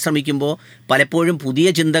മാറാൻ ശ്രമിക്കുമ്പോൾ പലപ്പോഴും പുതിയ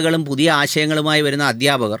ചിന്തകളും പുതിയ ആശയങ്ങളുമായി വരുന്ന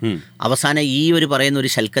അധ്യാപകർ അവസാനം ഈ ഒരു പറയുന്ന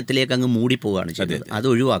ഒരു ശൽക്കത്തിലേക്ക് അങ്ങ് മൂടിപ്പോവുകയാണ് ചെയ്തത്. അത്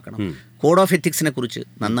ഒഴിവാക്കണം. കോഡ് ഓഫ് എത്തിക്സിനെ കുറിച്ച്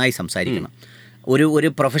നന്നായി സംസാരിക്കണം. ഒരു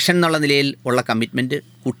പ്രൊഫഷൻ എന്നുള്ള നിലയിൽ ഉള്ള കമ്മിറ്റ്മെൻറ്റ്,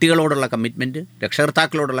 കുട്ടികളോടുള്ള കമ്മിറ്റ്മെൻറ്റ്,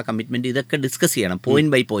 രക്ഷകർത്താക്കളോടുള്ള കമ്മിറ്റ്മെൻറ്റ്, ഇതൊക്കെ ഡിസ്കസ് ചെയ്യണം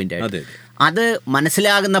പോയിന്റ് ബൈ പോയിന്റ് ആയിട്ട്. അത്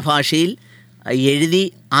മനസ്സിലാകുന്ന ഭാഷയിൽ എഴുതി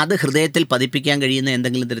അത് ഹൃദയത്തിൽ പതിപ്പിക്കാൻ കഴിയുന്ന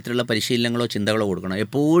എന്തെങ്കിലും തരത്തിലുള്ള പരിശീലനങ്ങളോ ചിന്തകളോ കൊടുക്കണം.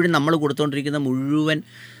 എപ്പോഴും നമ്മൾ കൊടുത്തുകൊണ്ടിരിക്കുന്ന മുഴുവൻ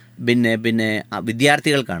പിന്നെ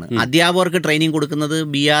വിദ്യാർത്ഥികൾക്കാണ്. അധ്യാപകർക്ക് ട്രെയിനിങ് കൊടുക്കുന്നത്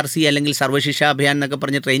BRC അല്ലെങ്കിൽ സർവ്വശിക്ഷാ അഭിയാൻ എന്നൊക്കെ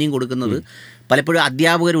പറഞ്ഞ് ട്രെയിനിങ് കൊടുക്കുന്നത് പലപ്പോഴും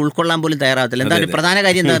അധ്യാപകർ ഉൾക്കൊള്ളാൻ പോലും തയ്യാറാകത്തില്ല. എന്താ ഒരു പ്രധാന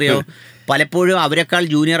കാര്യം എന്താ അറിയോ, പലപ്പോഴും അവരെക്കാൾ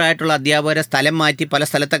ജൂനിയർ ആയിട്ടുള്ള അധ്യാപകരെ സ്ഥലം മാറ്റി പല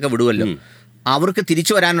സ്ഥലത്തൊക്കെ വിടുമല്ലോ, അവർക്ക്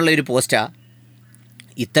തിരിച്ചു വരാനുള്ള ഒരു പോസ്റ്റാ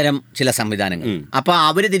ഇത്തരം ചില സംവിധാനങ്ങൾ. അപ്പോൾ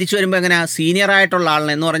അവർ തിരിച്ചു വരുമ്പോൾ എങ്ങനെ സീനിയർ ആയിട്ടുള്ള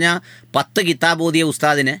ആളിനെ എന്ന് പറഞ്ഞാൽ 10 കിതാബ് ഓതിയ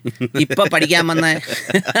ഉസ്താദിന് ഇപ്പം പഠിക്കാൻ വന്ന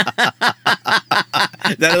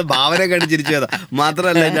ഭാവന കണ്ടിച്ചിരിച്ചു.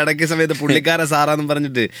 മാത്രമല്ല ഇടയ്ക്ക് സമയത്ത് പുള്ളിക്കാര സാറാന്ന്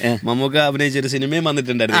പറഞ്ഞിട്ട് മമ്മൂക്ക അഭിനയിച്ച ഒരു സിനിമയും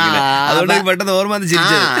വന്നിട്ടുണ്ടായിരുന്നു. അതുകൊണ്ട് പെട്ടെന്ന് ഓർമ്മ.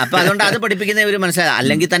 അപ്പൊ അതുകൊണ്ട് അത് പഠിപ്പിക്കുന്ന ഒരു മനസ്സിലാക്കാം,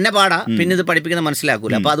 അല്ലെങ്കിൽ തന്നെ പാടാ, പിന്നെ ഇത് പഠിപ്പിക്കുന്ന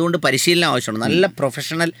മനസ്സിലാക്കൂല. അപ്പൊ അതുകൊണ്ട് പരിശീലനം ആവശ്യമാണ്. നല്ല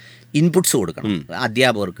പ്രൊഫഷണൽ ഇൻപുട്സ് കൊടുക്കണം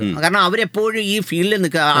അധ്യാപകർക്ക്. കാരണം അവരെപ്പോഴും ഈ ഫീൽഡിൽ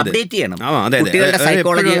നിൽക്കുക, അപ്ഡേറ്റ് ചെയ്യണം. കുട്ടികളുടെ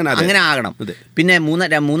സൈക്കോളജി അങ്ങനെ ആകണം. പിന്നെ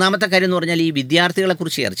മൂന്നാമത്തെ കാര്യം എന്ന് പറഞ്ഞാൽ ഈ വിദ്യാർത്ഥികളെ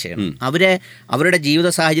കുറിച്ച് ചർച്ച ചെയ്യണം. അവരുടെ ജീവിത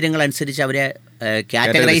സാഹചര്യങ്ങൾ അനുസരിച്ച് അവരെ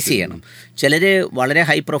കാറ്റഗറൈസ് ചെയ്യണം. ചിലർ വളരെ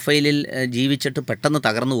ഹൈ പ്രൊഫൈലിൽ ജീവിച്ചിട്ട് പെട്ടെന്ന്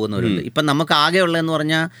തകർന്നു പോകുന്നവരുണ്ട്. ഇപ്പം നമുക്ക് ആകെ ഉള്ളതെന്ന്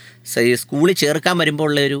പറഞ്ഞാൽ സ്കൂളിൽ ചേർക്കാൻ വരുമ്പോൾ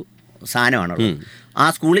ഉള്ളൊരു സാധനമാണുള്ളത്. ആ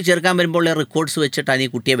സ്കൂളിൽ ചേർക്കാൻ വരുമ്പോൾ റെക്കോർഡ്സ് വെച്ചിട്ടാണ് ഈ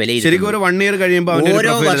കുട്ടിയെ വിലയിരുത്തുന്നത്.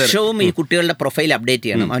 ഓരോ വർഷവും ഈ കുട്ടികളുടെ പ്രൊഫൈൽ അപ്ഡേറ്റ്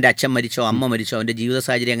ചെയ്യണം. അവൻ്റെ അച്ഛൻ മരിച്ചോ, അമ്മ മരിച്ചോ, അവൻ്റെ ജീവിത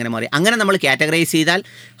സാഹചര്യം അങ്ങനെ മാറി. അങ്ങനെ നമ്മൾ കാറ്റഗറൈസ് ചെയ്താൽ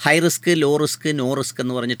high risk, low risk, no risk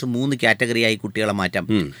എന്ന് പറഞ്ഞിട്ട് 3 കാറ്റഗറിയായി കുട്ടികളെ മാറ്റാം.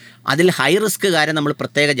 അതിൽ ഹൈ റിസ്ക്കുകാരെ നമ്മൾ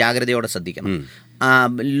പ്രത്യേക ജാഗ്രതയോടെ ശ്രദ്ധിക്കണം.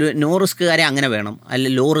 നോ റിസ്ക്കുകാരെ അങ്ങനെ വേണം, അല്ല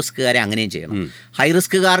ലോ റിസ്ക്കുകാരെ അങ്ങനെയും ചെയ്യണം. ഹൈ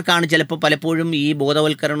റിസ്ക്കുകാർക്കാണ് ചിലപ്പോൾ പലപ്പോഴും ഈ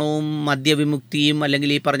ബോധവൽക്കരണവും മദ്യവിമുക്തിയും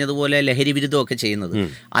അല്ലെങ്കിൽ ഈ പറഞ്ഞതുപോലെ ലഹരി വിരുദ്ധവും ഒക്കെ ചെയ്യുന്നത്.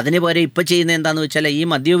 അതിന് പകരം ഇപ്പം ചെയ്യുന്നത് എന്താണെന്ന് വെച്ചാൽ ഈ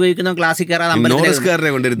മദ്യം ഉപയോഗിക്കുന്ന ക്ലാസ്സിൽ കയറാതെ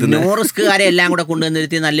നോ റിസ്ക്കുകാരെ എല്ലാം കൂടെ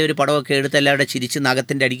കൊണ്ടുവന്നിരുത്തി നല്ലൊരു പടമൊക്കെ എടുത്ത് എല്ലാവരുടെ ചിരിച്ച്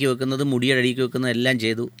നഖത്തിൻ്റെ അടിക്ക് വെക്കുന്നത്, മുടിയുടെ അടിക്ക് വെക്കുന്നത് എല്ലാം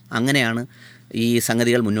ചെയ്തു. അങ്ങനെയാണ് ഈ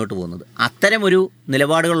സംഗതികൾ മുന്നോട്ട് പോകുന്നത്. അത്തരമൊരു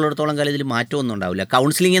നിലപാടുകളുള്ളിടത്തോളം കാലം ഇതിൽ മാറ്റമൊന്നും ഉണ്ടാവില്ല.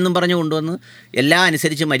 കൗൺസിലിംഗ് എന്നും പറഞ്ഞ് കൊണ്ടുവന്ന് എല്ലാം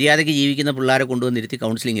അനുസരിച്ച് മര്യാദയ്ക്ക് ജീവിക്കുന്ന പിള്ളേരെ കൊണ്ടുവന്നിരുത്തി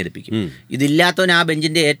കൗൺസിലിംഗ് എടുപ്പിക്കും. ഇതില്ലാത്തവൻ ആ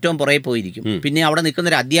ബെഞ്ചിൻ്റെ ഏറ്റവും പുറകെ പോയിരിക്കും. പിന്നെ അവിടെ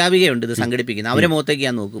നിൽക്കുന്നൊരു അധ്യാപികയുണ്ട് ഇത് സംഘടിപ്പിക്കുന്നത്, അവരെ മുഖത്തേക്ക്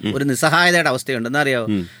ഞാൻ നോക്കും. ഒരു നിസ്സഹായതയുടെ അവസ്ഥയുണ്ട്.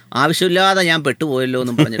 എന്നറിയാമോ, ആവശ്യമില്ലാതെ ഞാൻ പെട്ടുപോയല്ലോ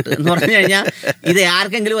എന്നും പറഞ്ഞിട്ട് എന്ന് പറഞ്ഞു കഴിഞ്ഞാൽ ഇത്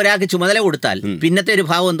ആർക്കെങ്കിലും ഒരാൾക്ക് ചുമതല കൊടുത്താൽ പിന്നത്തെ ഒരു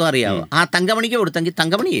ഭാവം എന്തോ അറിയാമോ, ആ തങ്കമണിക്ക് കൊടുത്തെങ്കിൽ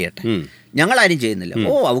തങ്കമണി ചെയ്യട്ടെ, ഞങ്ങളാരും ചെയ്യുന്നില്ല.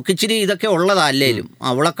 അവക്കിച്ചിരി ഇതൊക്കെ ഉള്ളതാ, അല്ലേലും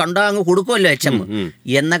അവളെ കണ്ടാൽ അങ്ങ് കൊടുക്കുമല്ലോ HM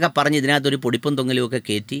എന്നൊക്കെ പറഞ്ഞ് ഇതിനകത്തൊരു പൊടിപ്പും തൊങ്ങലും ഒക്കെ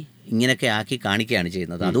കയറ്റി ഇങ്ങനെയൊക്കെ ആക്കി കാണിക്കുകയാണ്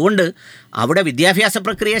ചെയ്യുന്നത്. അതുകൊണ്ട് അവിടെ വിദ്യാഭ്യാസ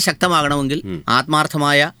പ്രക്രിയ ശക്തമാകണമെങ്കിൽ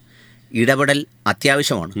ആത്മാർത്ഥമായ ഇടപെടൽ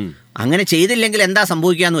അത്യാവശ്യമാണ്. അങ്ങനെ ചെയ്തില്ലെങ്കിൽ എന്താ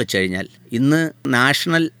സംഭവിക്കാന്ന് വെച്ച് കഴിഞ്ഞാൽ, ഇന്ന്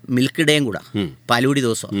നാഷണൽ മിൽക്ക് ഡേയും കൂടെ പാലുകുടി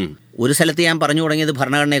ദിവസം ഒരു സ്ഥലത്ത് ഞാൻ പറഞ്ഞു തുടങ്ങിയത്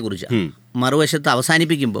ഭരണഘടനയെക്കുറിച്ചാണ്. മറുവശത്ത്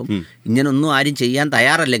അവസാനിപ്പിക്കുമ്പം ഇങ്ങനൊന്നും ആരും ചെയ്യാൻ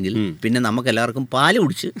തയ്യാറല്ലെങ്കിൽ പിന്നെ നമുക്ക് എല്ലാവർക്കും പാല്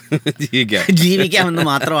കുടിച്ച് ജീവിക്കാമെന്ന്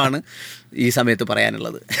മാത്രമാണ് ഈ സമയത്ത്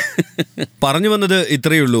പറയാനുള്ളത്. പറഞ്ഞു വന്നത്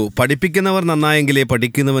ഇത്രയേ ഉള്ളൂ. പഠിപ്പിക്കുന്നവർ നന്നായെങ്കിലേ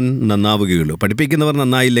പഠിക്കുന്നവൻ നന്നാവുകയുള്ളൂ. പഠിപ്പിക്കുന്നവർ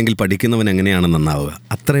നന്നായില്ലെങ്കിൽ പഠിക്കുന്നവൻ എങ്ങനെയാണ് നന്നാവുക?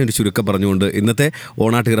 അത്രയും ഒരു ചുരുക്കം പറഞ്ഞുകൊണ്ട് ഇന്നത്തെ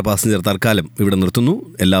ഓണാട്ടുകര പാസഞ്ചർ തൽക്കാലം ഇവിടെ നിർത്തുന്നു.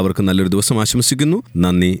 എല്ലാവർക്കും നല്ലൊരു ദിവസം ആശംസിക്കുന്നു.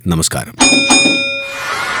 നന്ദി, നമസ്കാരം.